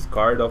seriously his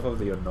card off of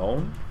the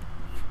unknown?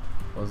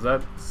 Was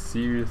that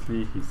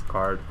seriously his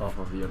card off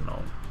of the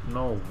unknown?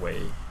 No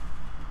way.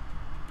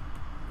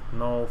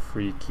 No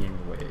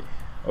freaking way.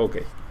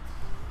 Okay.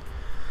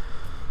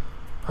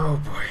 Oh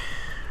boy.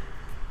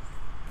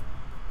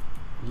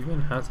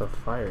 Even has a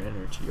fire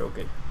energy.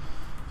 Okay.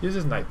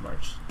 Uses Night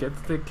March.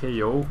 Gets the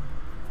KO.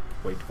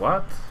 Wait,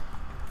 what?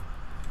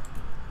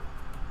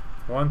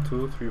 1,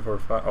 2, 3, 4,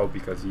 5. Oh,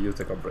 because he used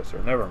the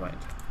compressor. Never mind.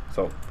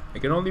 So, I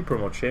can only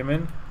promote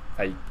Shaymin.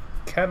 I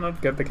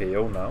cannot get the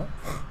KO now.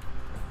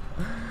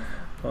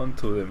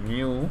 Onto the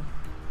Mew.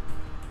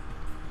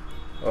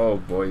 Oh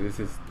boy, this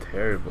is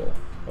terrible.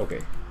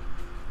 Okay.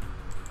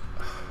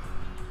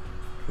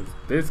 Because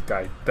this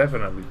guy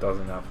definitely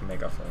doesn't have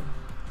Megaphone.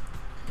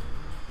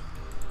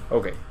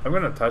 Okay, I'm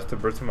gonna touch the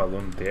Bursting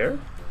Balloon there.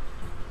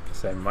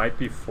 Because I might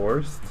be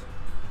forced.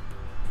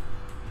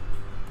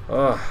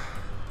 Ugh.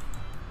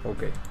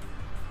 Okay.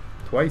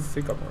 Twice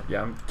Sycamore.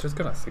 Yeah, I'm just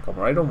gonna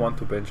Sycamore. I don't want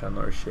to bench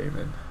another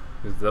Shaymin.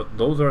 Because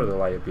those are the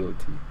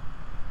liability.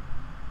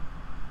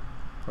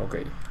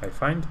 Okay, I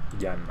find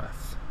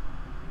Yanmas.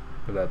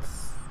 But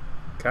that's...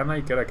 Can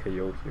I get a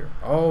KO here?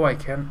 Oh, I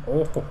can.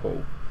 Oh, ho,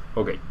 ho.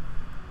 Okay.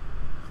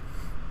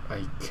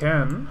 I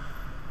can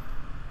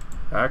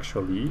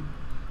actually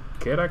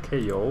get a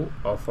KO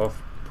off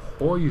of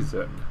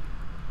Poison.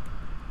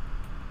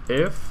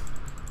 If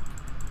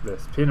the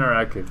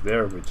Spinarak is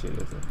there, which it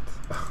isn't.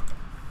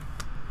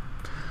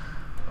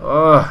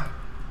 Ugh.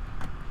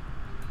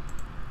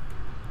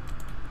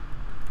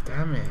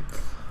 Damn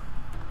it.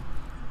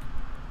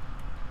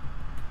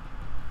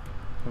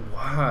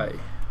 Why?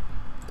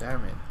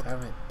 Damn it,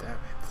 damn it, damn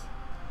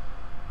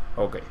it.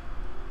 Okay.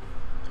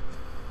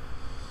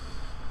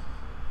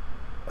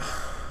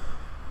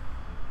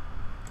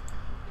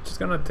 Just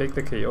gonna take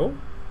the KO.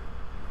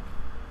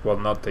 Well,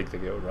 not take the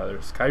KO,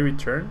 rather. Sky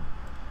Return.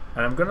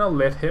 And I'm gonna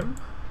let him...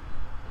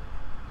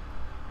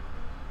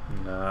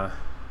 Nah.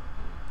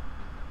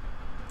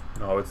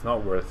 No, it's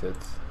not worth it.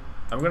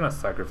 I'm gonna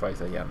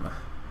sacrifice a Yanma.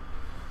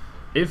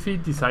 If he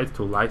decides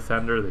to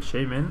Lysander the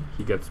Shaymin,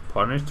 he gets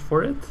punished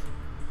for it.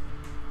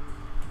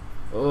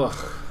 Ugh,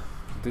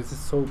 this is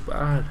so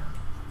bad.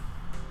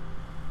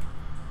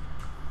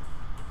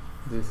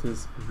 This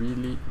is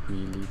really,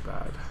 really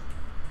bad.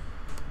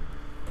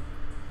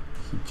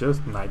 He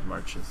just Night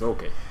Marches.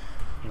 Okay.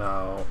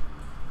 Now,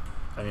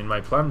 I mean,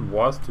 my plan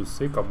was to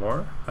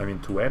Sycamore. I mean,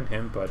 to end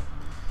him, but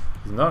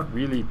he's not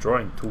really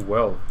drawing too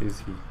well,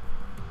 is he?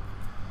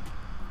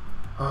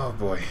 Oh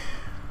boy.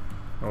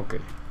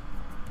 Okay.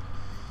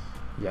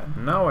 Yeah,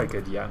 now I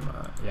get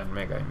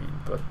Yanmega, I mean,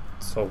 but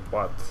so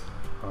what?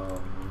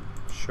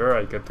 Sure,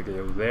 I get the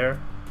KO there.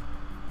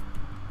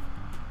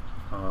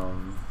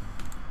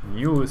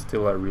 Mew is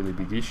still a really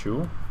big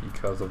issue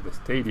because of the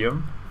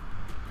stadium.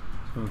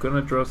 So I'm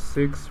gonna draw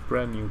 6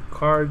 brand new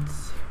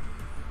cards.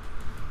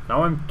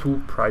 Now I'm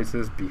 2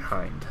 prices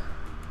behind.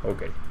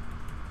 Okay.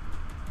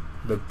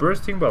 The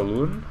Bursting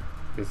Balloon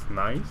is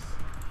nice,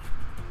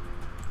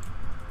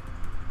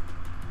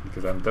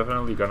 because I'm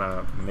definitely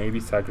gonna maybe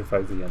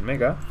sacrifice the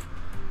Yanmega,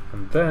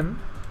 and then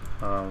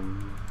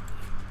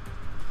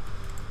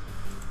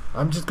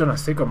I'm just gonna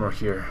Sycamore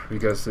here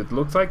because it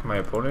looks like my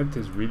opponent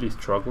is really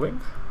struggling,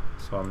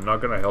 so I'm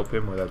not gonna help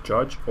him with a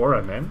Judge or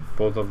an N.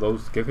 Both of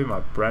those give him a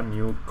brand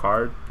new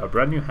card, a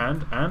brand new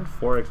hand, and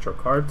 4 extra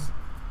cards.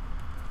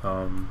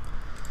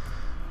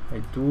 I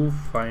do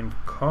find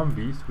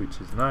Combees, which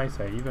is nice.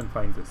 I even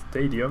find the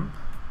Stadium.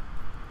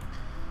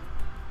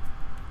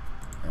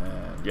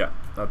 And yeah,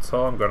 that's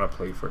all I'm gonna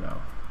play for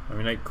now. I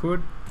mean, I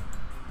could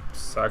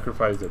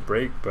sacrifice the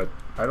break, but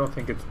I don't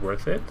think it's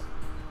worth it.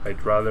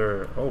 I'd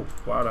rather... Oh,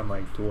 what am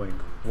I doing?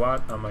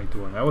 What am I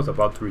doing? I was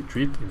about to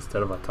retreat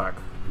instead of attack.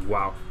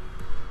 Wow.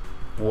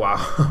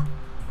 Wow.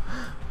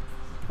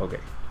 Okay.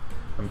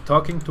 I'm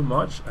talking too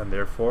much, and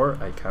therefore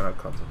I cannot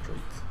concentrate.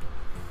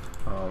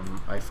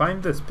 I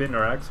find the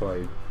Spinarak, so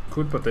I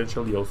could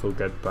potentially also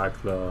get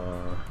back the...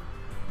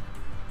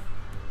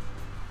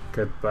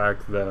 Get back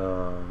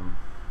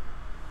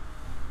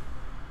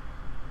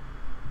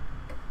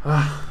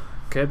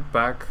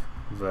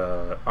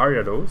the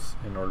Ariados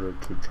in order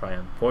to try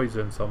and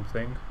poison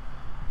something.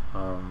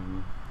 My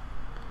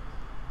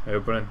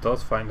opponent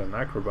does find an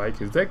Acrobike.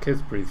 His deck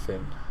is pretty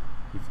thin.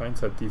 He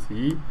finds a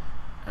TCG,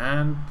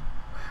 and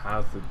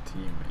has the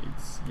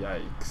teammates.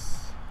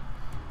 Yikes.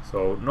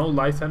 So no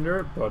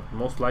Lysander, but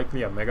most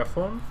likely a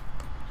Megaphone.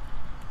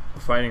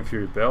 Fighting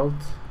Fury Belt.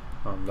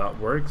 That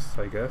works,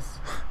 I guess.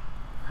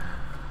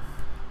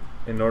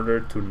 In order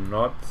to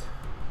not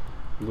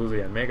lose the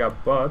Yanmega,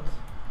 but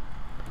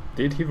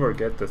did he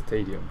forget the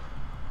stadium?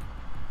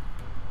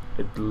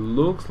 It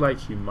looks like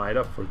he might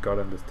have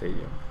forgotten the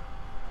stadium.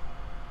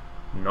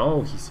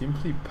 No, he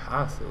simply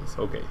passes.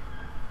 Okay.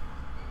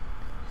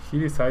 He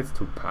decides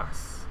to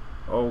pass.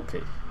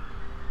 Okay.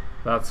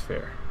 That's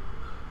fair.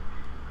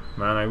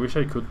 Man, I wish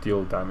I could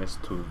deal damage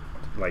to,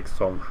 like,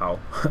 somehow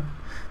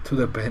to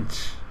the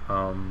bench.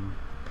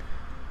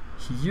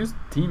 He used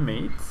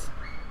teammates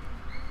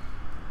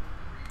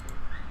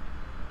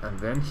and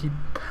then he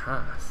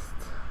passed.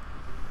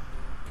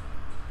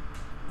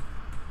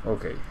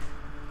 Okay.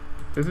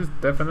 This is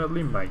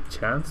definitely my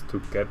chance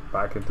to get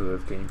back into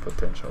this game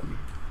potentially.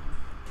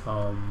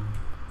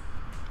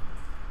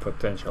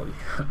 Potentially.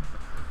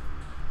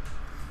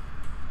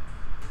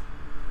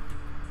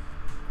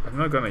 I'm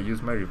not gonna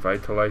use my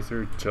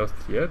Revitalizer just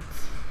yet.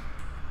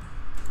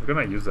 I'm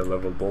gonna use the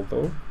level ball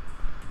though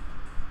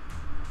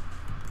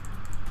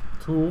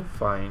to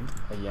find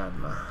a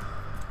Yanma.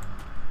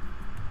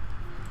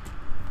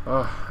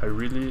 Oh, I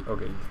really...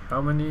 okay,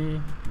 how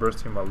many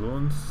bursting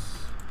balloons?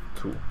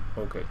 2.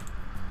 Okay.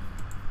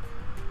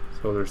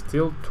 So there's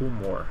still 2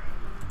 more,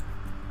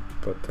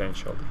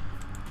 potentially.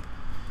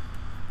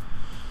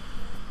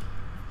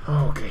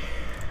 Okay,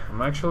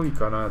 I'm actually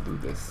gonna do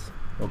this.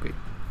 Okay.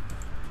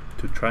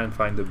 To try and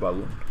find the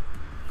balloon.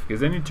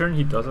 Because any turn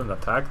he doesn't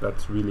attack,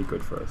 that's really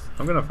good for us.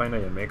 I'm gonna find a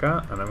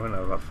Yanmega, and I'm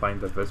gonna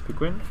find the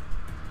Vespiquen.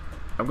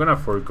 I'm gonna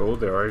forego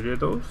the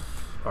Ariados.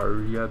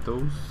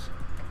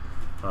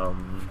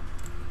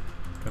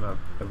 Gonna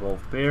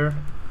evolve there.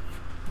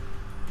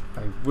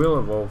 I will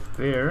evolve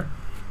there.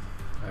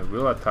 I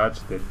will attach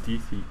the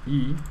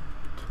DCE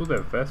to the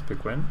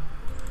Vespiquen.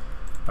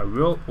 I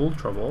will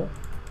Ultra Ball.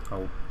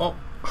 Oh!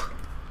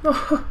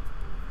 No!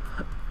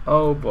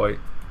 Oh boy.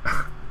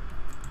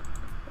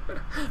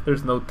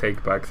 There's no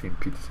takebacks in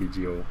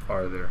TCG,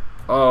 are there?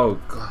 Oh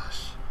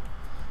gosh.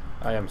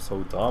 I am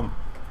so dumb.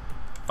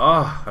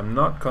 Ah, I'm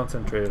not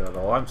concentrated at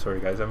all. I'm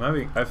sorry guys,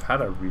 I've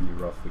had a really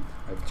rough week.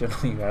 I've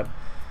generally had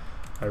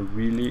a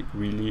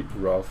really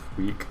rough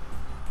week,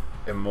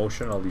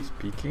 emotionally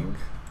speaking.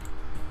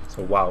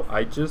 So wow,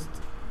 I just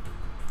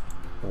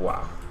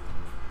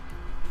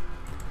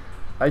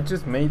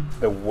made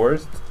the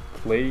worst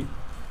play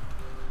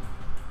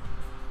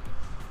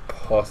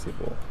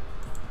possible.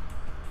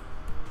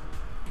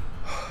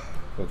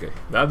 Okay,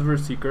 that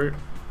Vespiquen,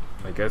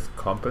 I guess,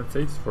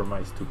 compensates for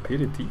my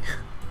stupidity.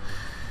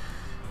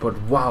 But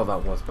wow,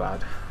 that was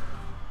bad.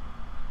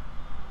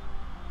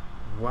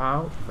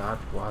 Wow, that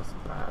was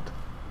bad.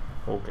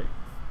 Okay.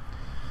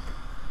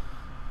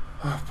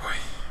 Oh boy.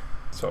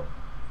 So,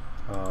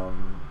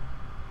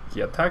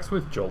 he attacks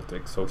with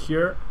Joltik. So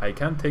here, I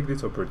can take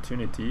this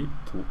opportunity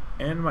to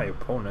end my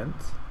opponent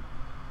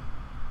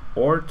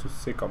or to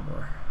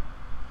Sycamore.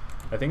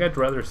 I think I'd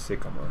rather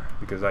Sycamore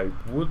because I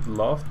would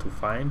love to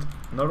find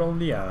not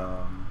only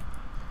a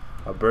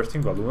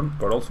bursting balloon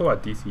but also a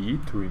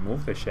DCE to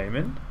remove the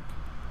Shaymin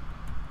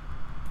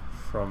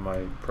from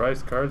my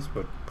prize cards,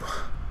 but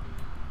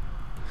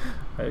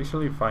I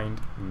actually find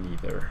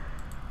neither.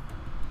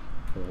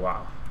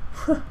 Wow.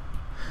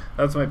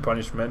 That's my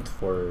punishment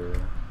for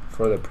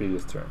the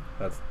previous turn.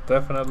 That's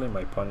definitely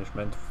my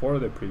punishment for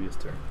the previous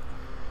turn.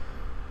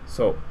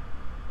 So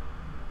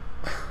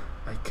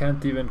I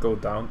can't even go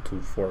down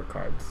to 4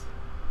 cards.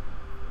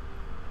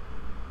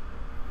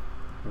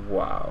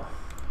 Wow.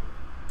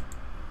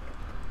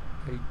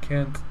 I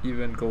can't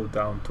even go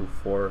down to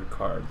 4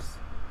 cards.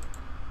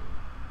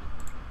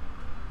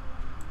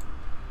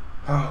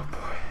 Oh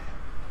boy.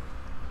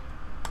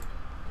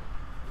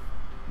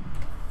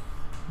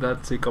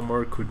 That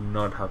Sycamore could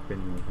not have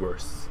been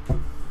worse.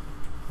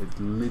 It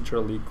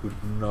literally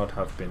could not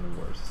have been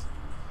worse.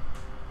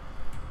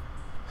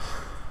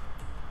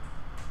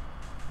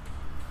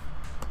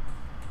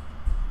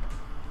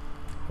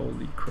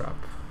 Holy crap.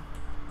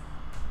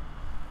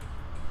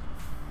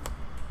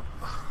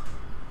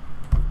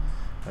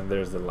 And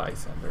there's the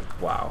Lysander.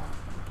 Wow.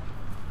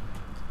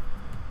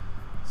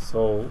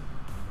 So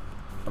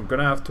I'm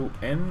gonna have to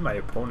end my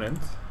opponent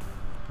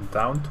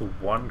down to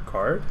 1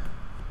 card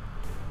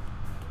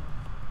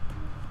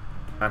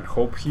and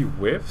hope he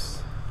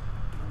whiffs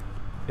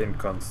in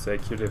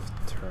consecutive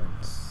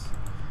turns.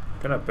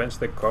 I'm gonna bench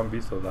the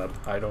Combee so that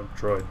I don't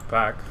draw it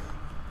back.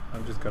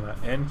 I'm just gonna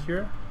end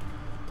here.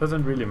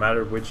 Doesn't really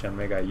matter which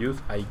Yanmega I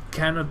use. I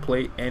cannot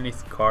play any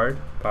card.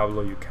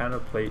 Pablo, you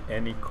cannot play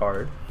any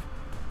card.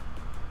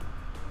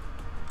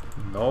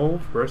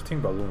 No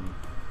bursting balloon.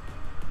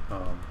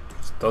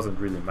 Just doesn't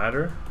really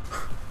matter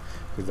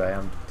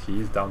because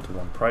he is down to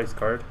 1 prize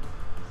card.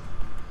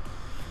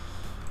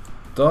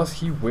 Does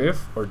he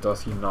whiff or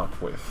does he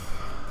not whiff?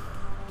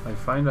 I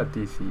find that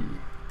DC.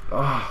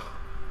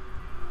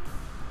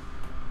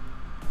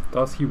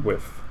 Does he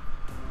whiff?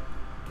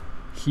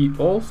 He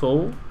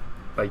also,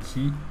 like,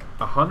 he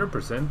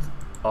 100%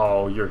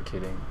 Oh, you're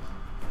kidding.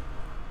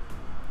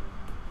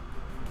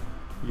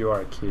 You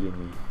are kidding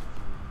me.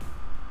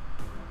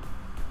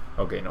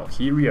 Okay, no,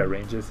 he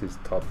rearranges his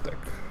top deck,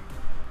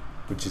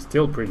 which is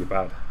still pretty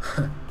bad.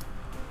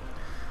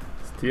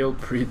 Still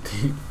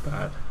pretty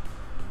bad.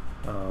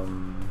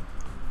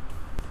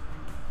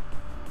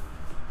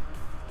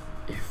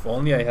 If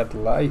only I had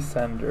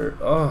Lysander.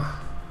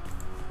 Oh,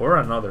 or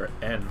another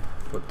N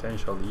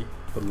potentially.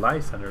 But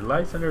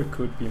Lysander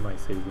could be my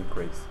saving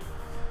grace.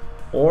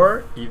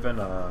 Or even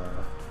a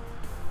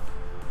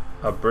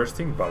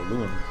bursting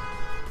balloon.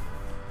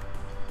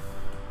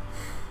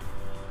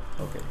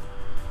 Okay.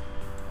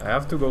 I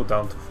have to go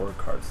down to 4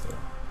 cards though.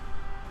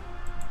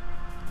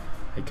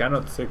 I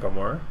cannot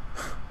Sycamore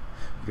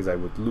because I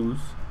would lose.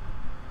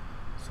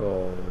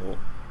 So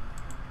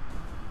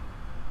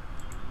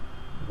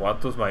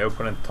what does my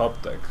opponent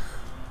top deck?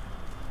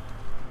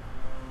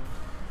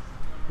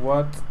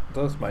 What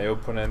does my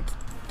opponent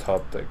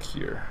top deck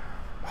here?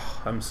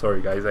 I'm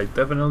sorry guys, I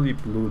definitely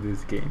blew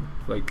this game.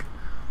 Like,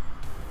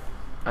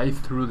 I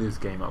threw this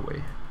game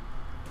away.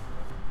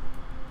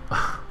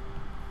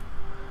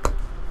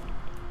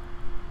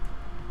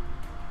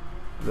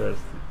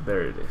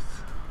 There it is.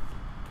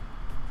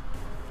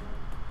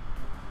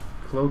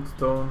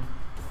 Cloakstone,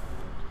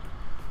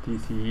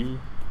 TCG.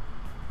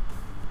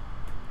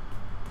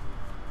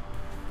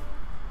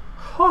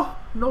 Oh,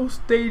 no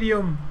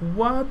stadium.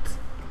 What?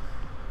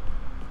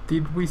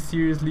 Did we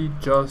seriously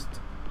just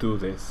do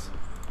this?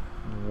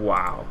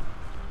 Wow.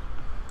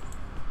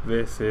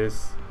 This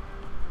is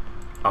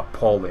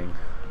appalling.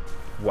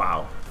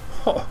 Wow.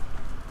 Oh.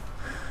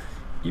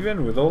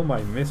 Even with all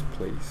my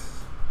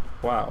misplays.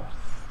 Wow.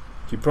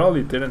 He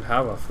probably didn't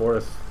have a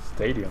 4th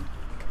stadium.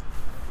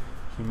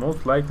 He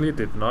most likely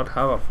did not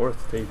have a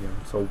 4th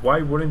stadium. So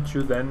why wouldn't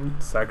you then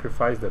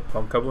sacrifice the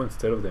Pumpkaboo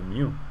instead of the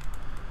Mew?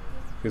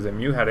 Because the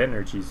Mew had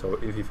energy, so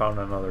if he found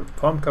another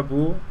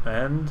Pumpkaboo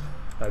and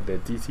the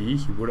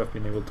DCE, he would have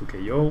been able to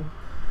KO.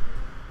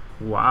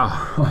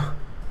 Wow.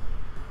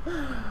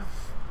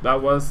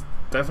 That was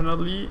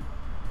definitely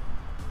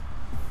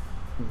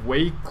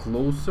way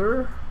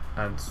closer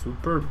and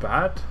super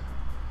bad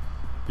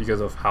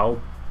because of how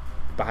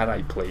bad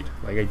I played.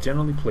 Like, I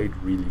generally played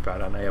really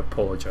bad, and I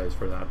apologize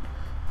for that.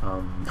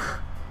 I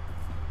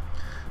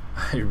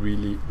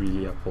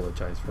really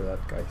apologize for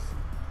that, guys.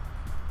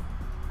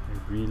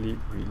 I really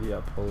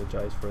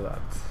apologize for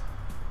that.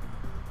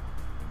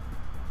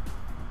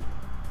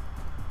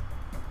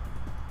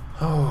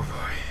 Oh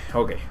boy.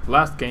 Okay,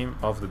 last game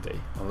of the day,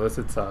 unless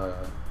it's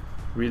a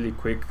really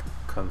quick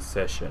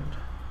concession.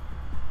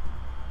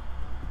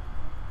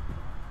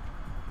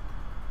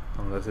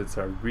 Unless it's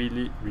a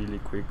really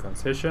quick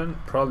concession,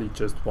 probably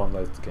just one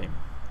last game.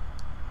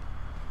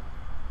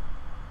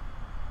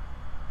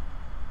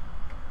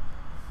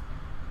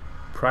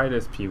 Pride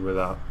SP with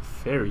a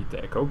fairy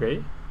deck.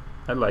 Okay,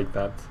 I like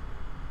that.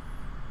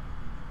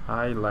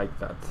 I like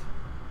that.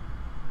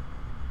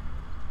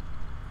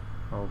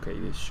 Okay,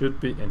 this should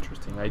be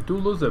interesting. I do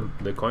lose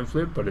the coin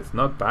flip, but it's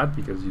not bad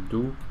because you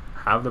do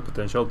have the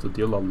potential to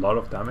deal a lot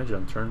of damage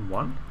on turn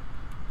 1.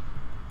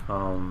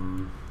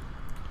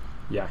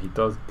 Yeah, he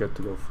does get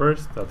to go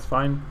first, that's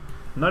fine.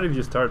 Not if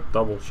you start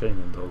double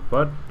Shaymin though,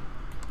 but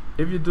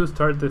if you do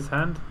start this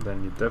hand,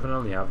 then you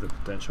definitely have the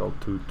potential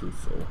to do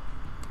so.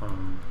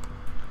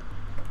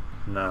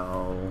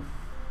 Now,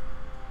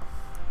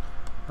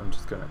 I'm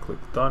just gonna click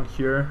done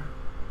here.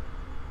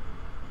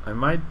 I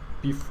might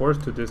be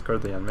forced to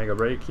discard the Yanmega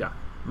BREAK. Yeah,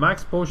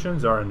 max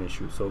potions are an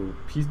issue, so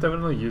he's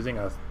definitely using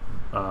a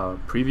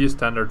previous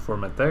standard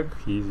format deck.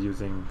 He's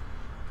using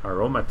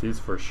Aromatisse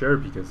for sure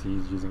because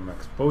he's using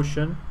max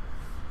potion.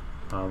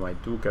 I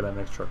do get an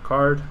extra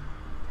card,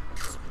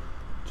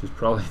 which is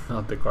probably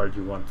not the card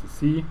you want to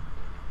see.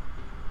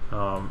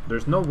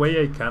 There's no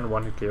way I can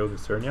one-hit KO the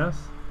Cernias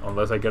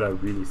unless I get a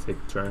really sick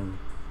turn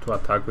to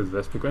attack with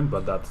Vespiquen,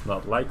 but that's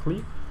not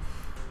likely.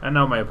 And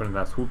now my opponent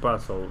has Hoopa,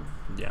 so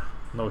yeah,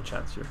 no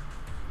chance here.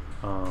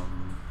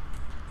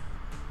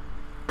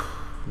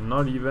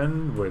 Not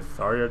even with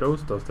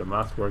Ariados does the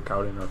math work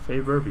out in our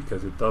favor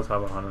because it does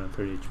have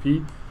 130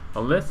 HP.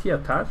 Unless he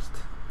attached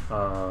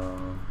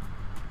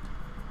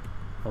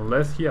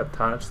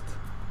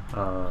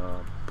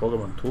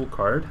Pokemon Tool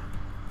card,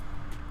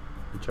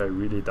 which I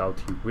really doubt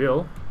he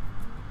will.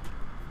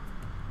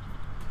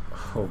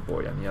 Oh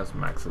boy, and he has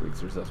max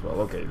elixirs as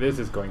well. Okay, this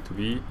is going to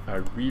be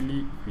a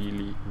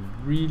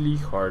really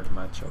hard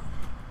matchup.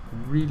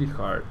 Really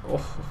hard.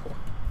 Oh.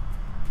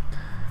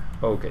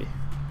 Okay.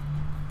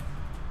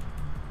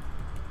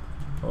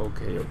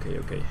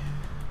 Okay.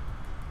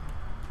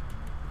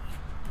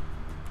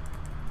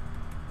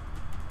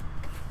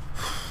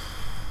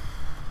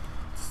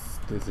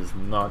 This is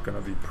not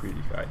gonna be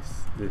pretty,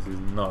 guys. This is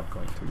not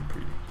going to be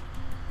pretty.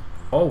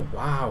 Oh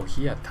wow,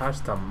 he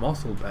attached a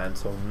muscle band,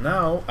 so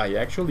now I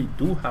actually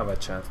do have a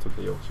chance to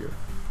KO here.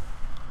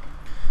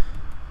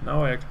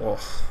 Now oh,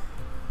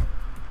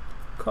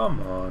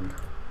 come on.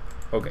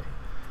 Okay.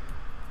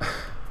 I'm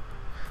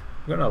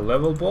gonna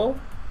level ball.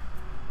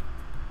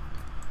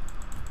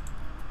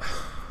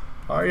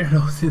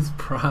 Ariados is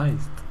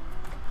priced.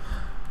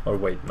 Or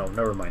wait, no,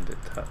 never mind it.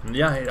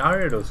 Yeah,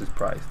 Ariados is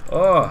priced.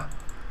 Oh,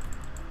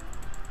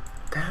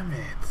 damn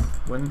it.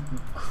 When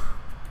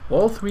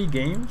all 3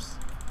 games,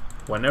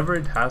 whenever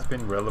it has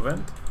been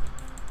relevant,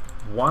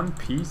 one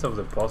piece of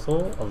the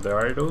puzzle of the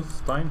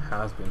Ariados line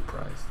has been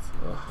priced.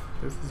 Ugh,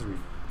 this is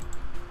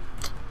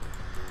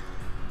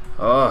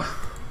oh,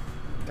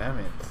 damn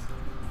it.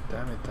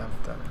 Damn it.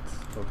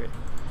 Okay.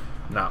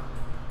 Now,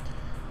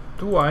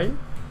 do I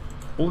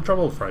Ultra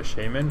Ball for a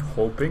Shaymin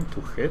hoping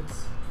to hit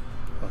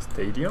a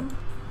Stadium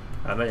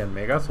and a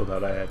Yanmega so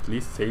that I at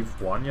least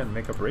save one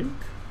Yanmega break?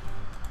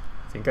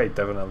 I think I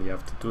definitely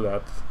have to do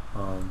that.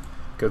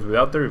 Because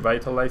without the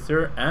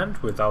Revitalizer and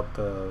without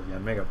the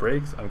Yanmega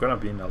breaks, I'm gonna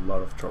be in a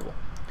lot of trouble.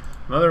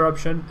 Another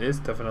option is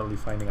definitely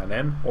finding an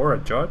N or a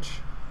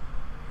Judge.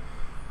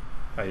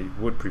 I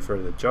would prefer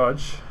the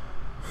Judge.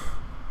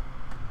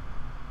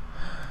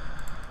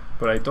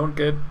 But I don't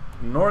get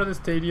nor the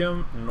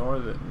Stadium nor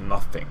the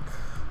nothing.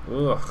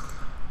 Ugh.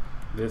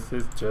 This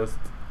is just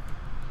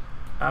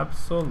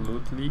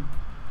absolutely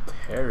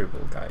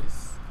terrible,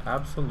 guys.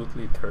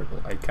 Absolutely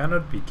terrible. I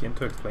cannot begin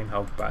to explain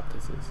how bad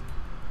this is.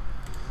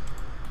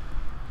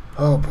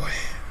 Oh boy.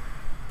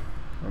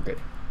 Okay.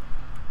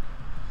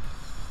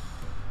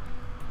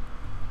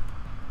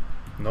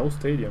 No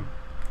Stadium.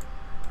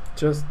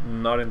 Just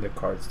not in the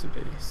cards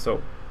today.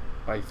 So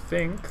I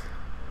think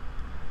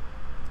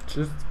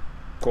just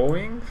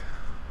going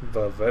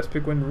the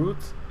Vespiquen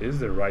route is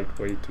the right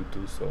way to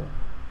do so.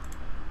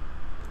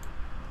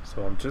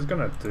 So I'm just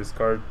gonna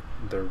discard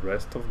the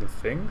rest of the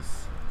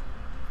things.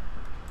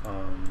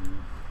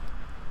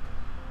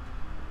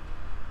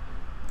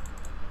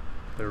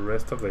 The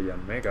rest of the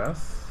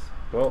Yanmegas.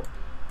 Well,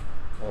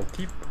 I'll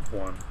keep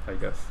one, I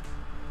guess.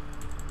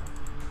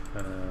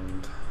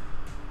 And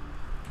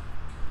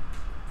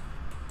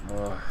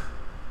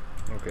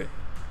okay.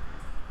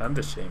 And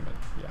the Shaymin,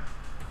 yeah.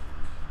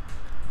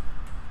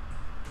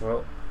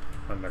 Well,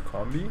 and the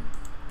Combee.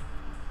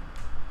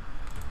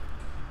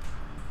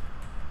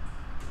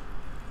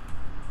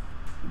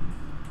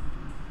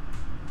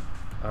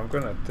 I'm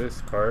gonna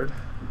discard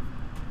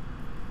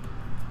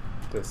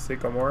the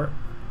Sycamore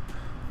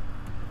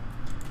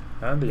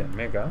and the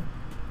Yanmega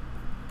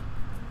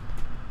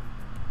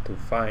to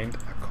find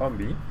a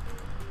Combee.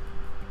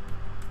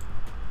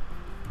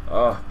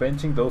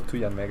 Benching those 2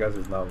 Yanmegas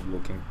is now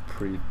looking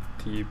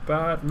pretty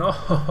bad. No,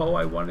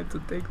 I wanted to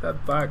take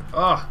that back.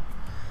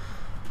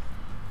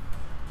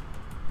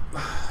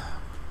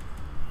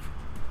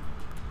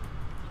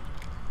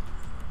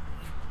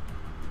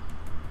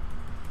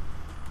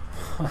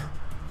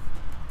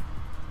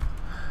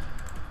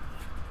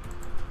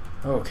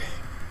 Okay,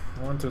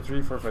 1, 2,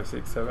 3, 4, 5,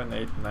 6, 7,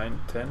 8, 9,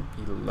 10,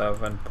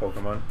 11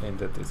 Pokemon in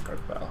the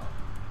discard pile.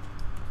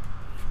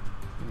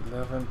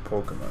 11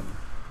 Pokemon.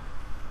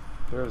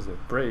 There's a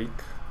break.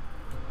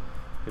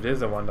 It is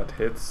the one that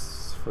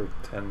hits for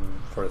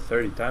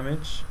 30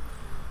 damage.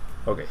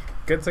 Okay,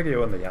 gets a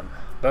KO on the Yan.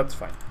 That's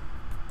fine.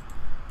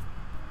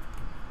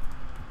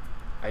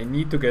 I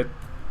need to get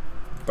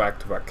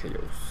back-to-back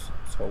KOs.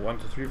 So 1,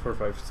 2, 3, 4,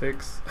 5,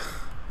 6,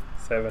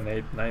 7,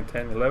 8, 9,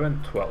 10,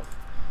 11, 12.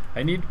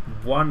 I need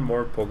one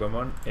more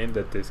Pokemon in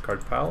the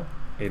discard pile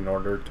in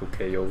order to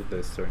KO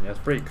the Cernia's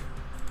break.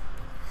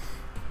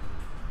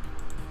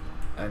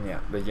 And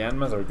yeah, the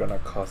Yanmas are gonna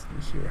cost me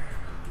here.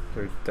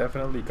 They're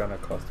definitely gonna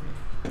cost me.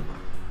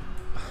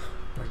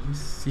 Are you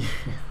serious?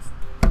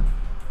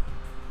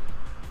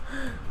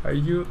 Are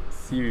you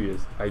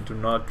serious? I do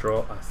not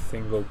draw a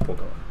single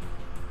Pokemon.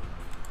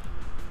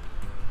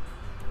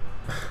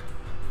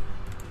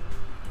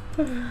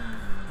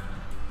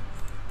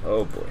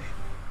 Oh boy.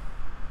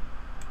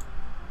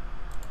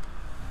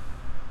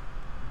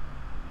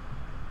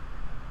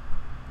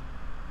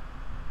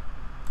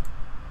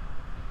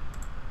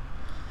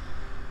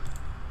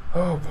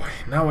 Oh boy,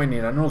 now I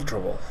need an Ultra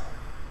Ball,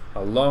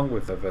 along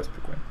with the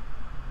Vespiquen.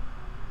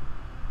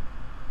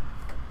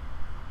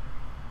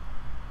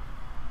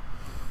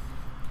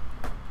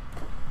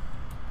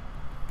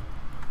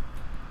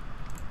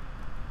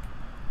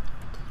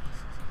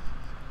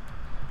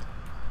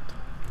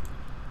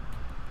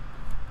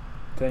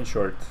 Ten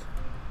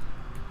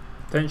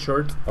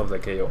short of the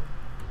KO.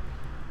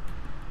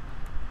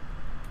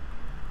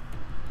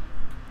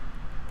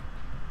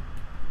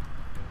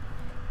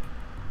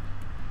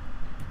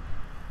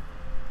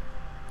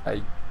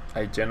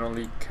 I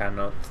genuinely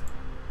cannot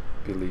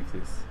believe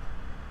this.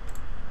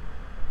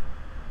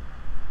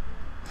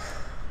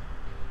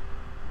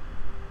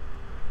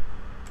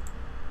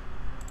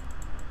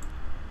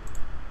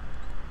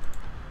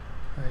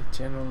 I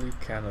genuinely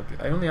cannot.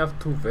 I only have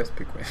 2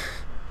 Vespiquen.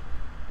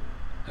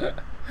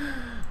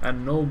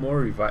 And no more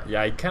revive.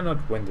 Yeah, I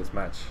cannot win this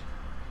match.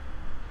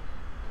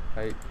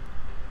 I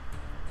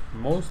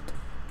most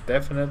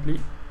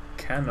definitely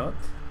cannot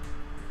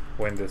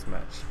win this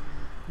match.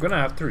 I'm gonna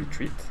have to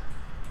retreat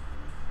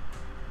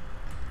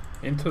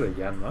into the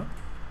Yanma,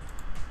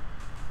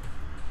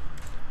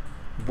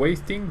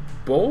 wasting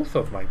both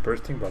of my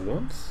bursting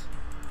balloons,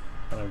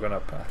 and I'm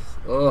gonna pass.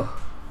 Ugh.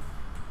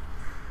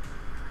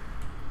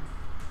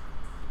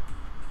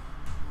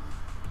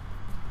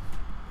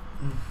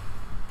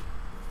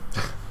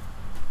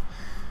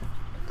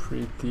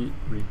 pretty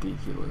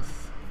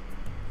ridiculous.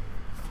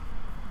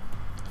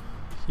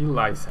 He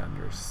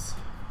Lysanders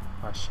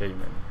a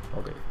Shaymin.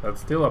 Okay,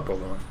 that's still a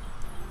Pokemon.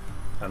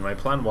 And my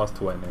plan was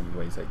to end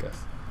anyways, I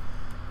guess.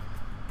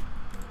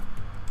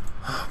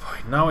 Oh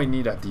boy, now I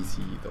need a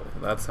TCG though.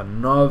 That's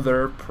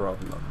another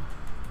problem.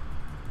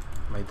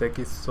 My deck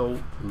is so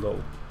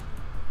low.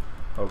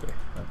 Okay,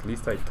 at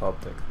least I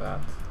top deck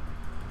that.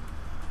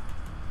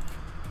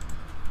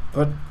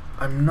 But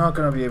I'm not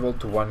gonna be able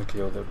to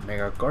 1-KO the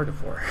Mega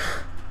Gardevoir.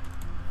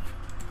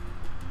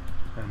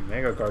 And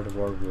Mega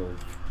Gardevoir will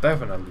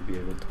definitely be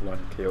able to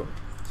 1-KO.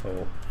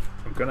 So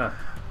I'm gonna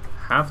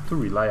have to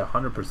rely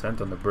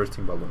 100% on the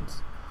bursting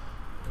balloons.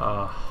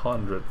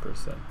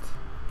 100%.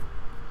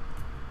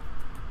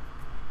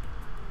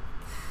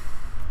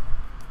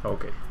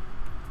 Okay.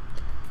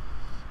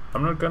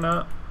 I'm not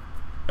gonna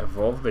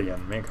evolve the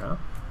Yanmega.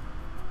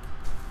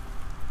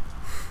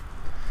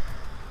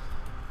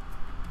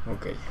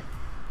 Okay.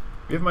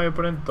 If my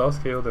opponent does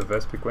KO the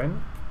Vespiquen,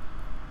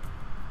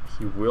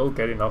 he will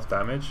get enough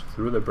damage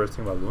through the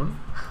bursting balloon.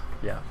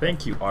 Yeah,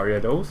 thank you,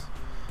 Ariados.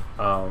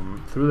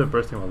 Through the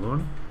bursting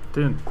balloon.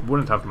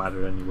 Wouldn't have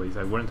mattered anyways.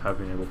 I wouldn't have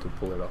been able to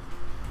pull it off.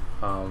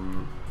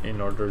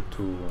 In order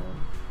to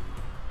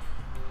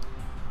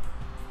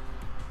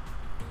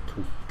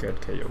get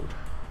KO'd.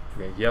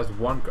 Okay, he has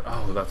one.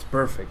 Oh, that's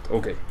perfect.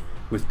 Okay,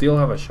 we still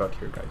have a shot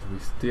here, guys. We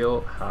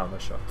still have a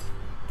shot.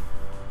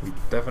 We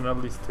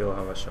definitely still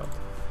have a shot.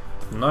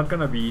 It's not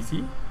gonna be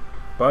easy,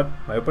 but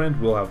my opponent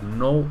will have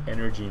no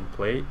energy in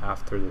play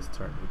after this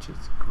turn, which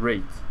is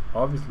great.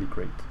 Obviously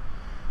great.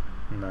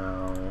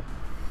 Now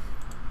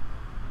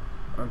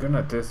I'm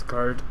gonna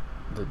discard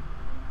the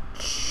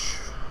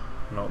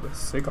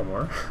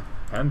Sycamore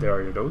and the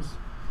Ariados.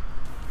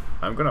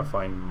 I'm gonna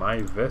find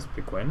my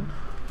Vespiquen.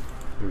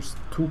 There's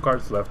 2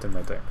 cards left in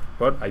my deck,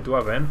 but I do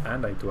have N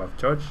and I do have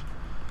Judge,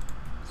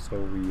 so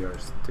we are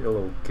still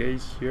okay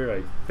here.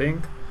 I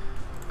think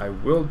I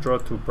will draw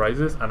 2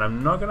 prizes, and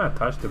I'm not gonna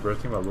attach the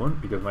bursting balloon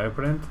because my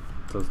opponent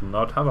does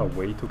not have a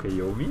way to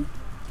KO me.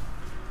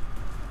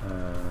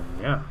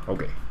 Yeah,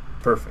 okay,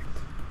 perfect.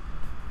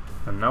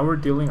 And now we're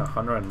dealing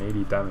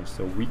 180 damage,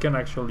 so we can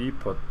actually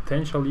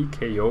potentially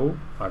KO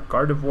a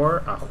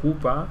Gardevoir, a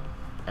Hoopa,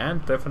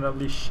 and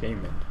definitely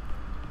Shaymin.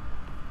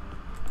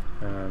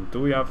 And do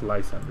we have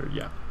Lysander?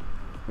 Yeah.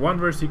 1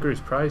 Vespiquen is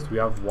prized, we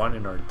have 1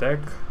 in our deck.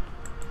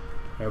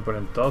 My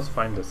opponent does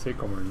find the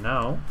Sycamore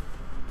now,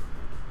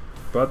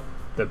 but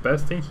the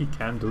best thing he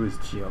can do is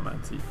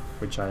Geomancy,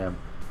 which I am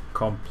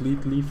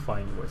completely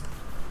fine with.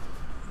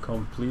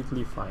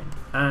 Completely fine.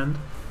 And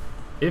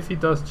if he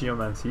does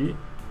Geomancy,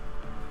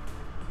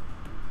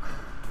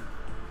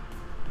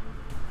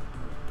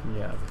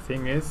 yeah, the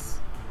thing is,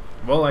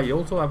 well, I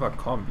also have a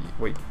Combee.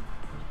 Wait,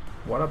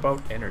 what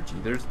about energy?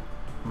 There's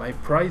my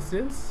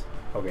prizes.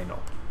 Okay, no.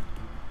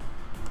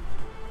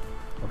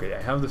 Okay,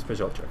 I have the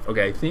special charge.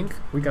 Okay, I think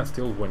we can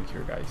still win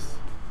here, guys.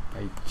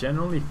 I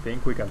genuinely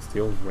think we can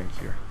still win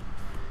here,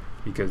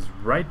 because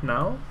right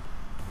now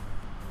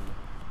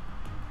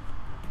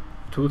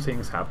 2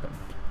 things happen.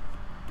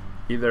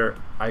 Either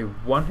I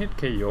 1-hit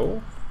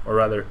KO, or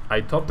rather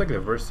I top deck the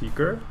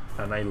Vespiquen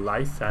and I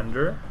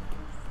Lysander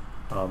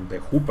the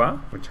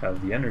Hoopa, which has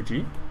the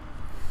energy,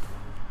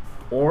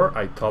 or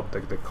I top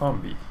deck the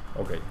Combee.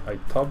 Okay, I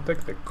top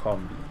deck the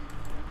Combee,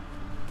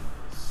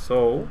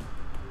 so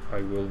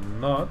I will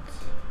not.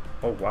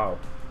 Oh wow,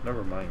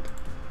 never mind.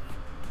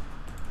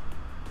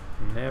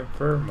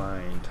 Never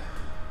mind.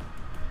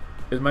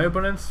 Is my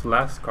opponent's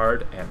last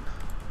card N?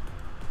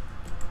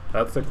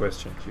 That's the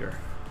question here.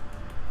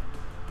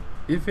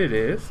 If it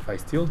is, I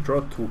still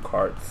draw 2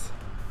 cards.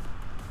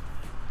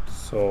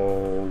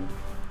 So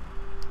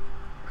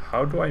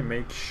how do I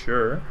make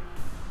sure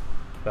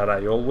that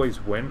I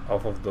always win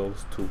off of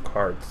those 2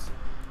 cards?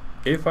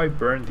 If I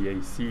burn the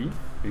AC,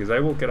 because I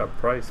will get a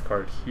prize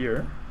card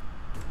here,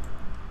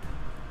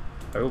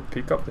 I will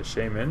pick up the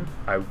Shaymin.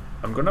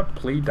 I'm gonna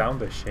play down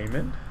the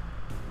Shaymin.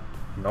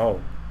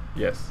 No.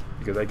 Yes,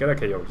 because I get a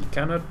KO. He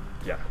cannot.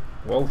 Yeah,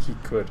 well, he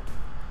could.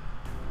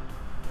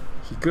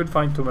 He could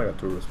find 2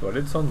 Megaturbos, but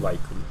it's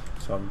unlikely.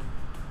 So I'm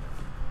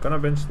gonna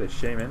bench the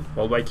Shaymin.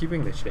 Well, by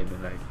keeping the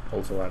Shaymin, I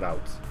also add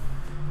outs.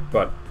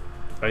 But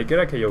I get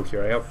a KO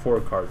here. I have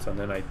 4 cards, and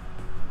then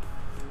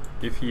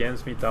if he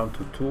ends me down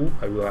to 2,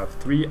 I will have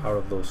 3 out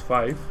of those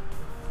 5.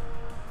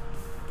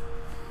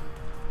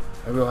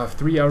 I will have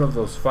 3 out of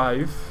those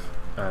 5,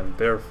 and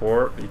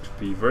therefore it would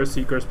be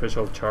Vespiquen,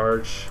 Special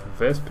Charge,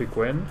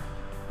 Vespiquen,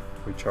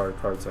 which are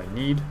cards I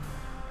need.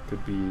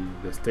 Could be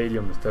the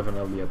Stadium, is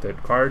definitely a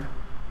dead card.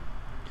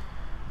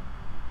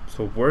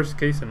 So worst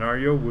case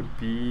scenario would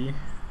be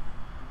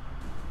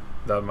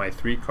that my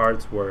 3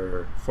 cards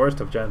were Forest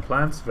of Giant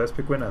Plants,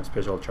 Vespiquen, and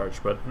Special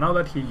Charge. But now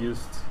that he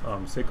used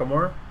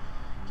Sycamore,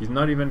 he's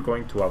not even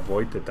going to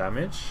avoid the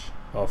damage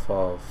off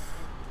of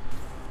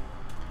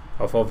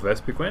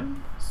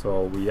Vespiquen.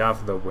 So we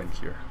have the win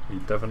here. We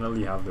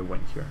definitely have the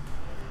win here.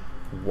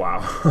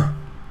 Wow.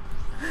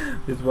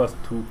 This was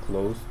too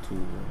close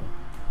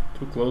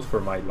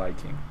for my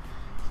liking.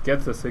 He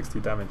gets the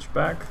 60 damage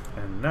back,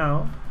 and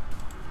now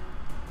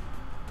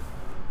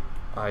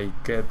I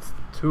get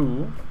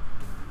to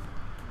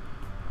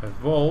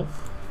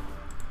evolve,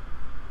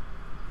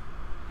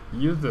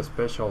 use the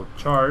special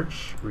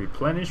charge,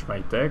 replenish my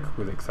deck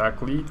with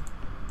exactly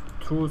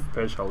 2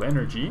 special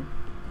energy,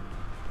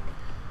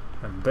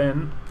 and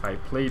then I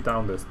play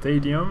down the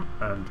stadium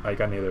and I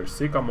can either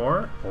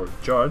Sycamore or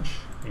Judge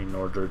in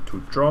order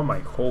to draw my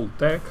whole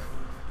deck,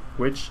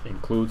 which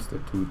includes the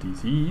 2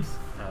 DCs,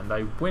 and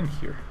I win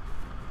here.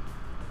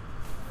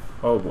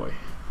 Oh boy,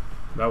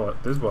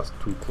 this was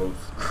too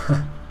close.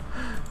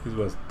 This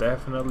was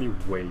definitely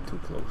way too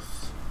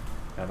close.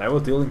 And I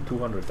was dealing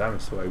 200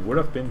 damage, so I would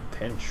have been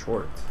 10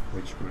 short,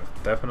 which would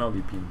have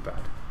definitely been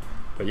bad.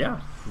 But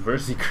yeah,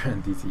 Vespiquen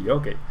and DC,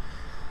 okay.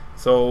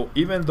 So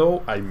even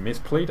though I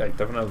misplayed, I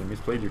definitely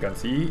misplayed, you can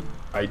see,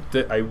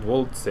 I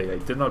will say I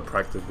did not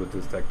practice with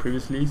this deck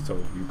previously, so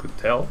you could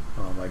tell,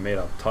 I made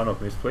a ton of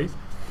misplays.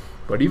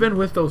 But even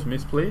with those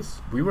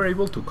misplays, we were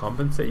able to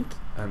compensate,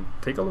 and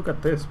take a look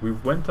at this, we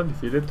went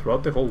undefeated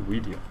throughout the whole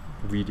video.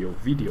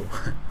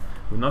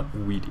 Not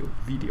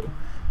video.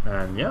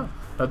 And yeah,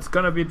 that's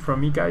gonna be it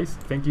from me, guys.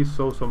 Thank you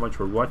so much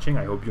for watching.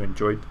 I hope you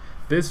enjoyed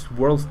this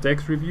World's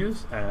Decks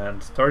reviews,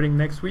 and starting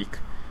next week,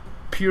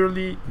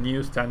 purely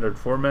new standard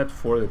format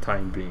for the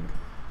time being.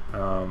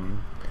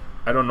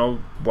 I don't know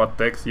what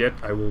decks yet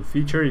I will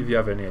feature. If you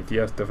have any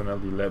ideas,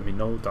 definitely let me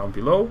know down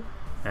below,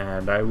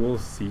 and I will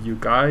see you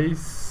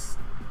guys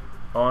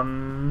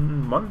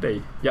on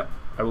Monday. Yep,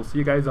 I will see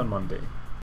you guys on Monday.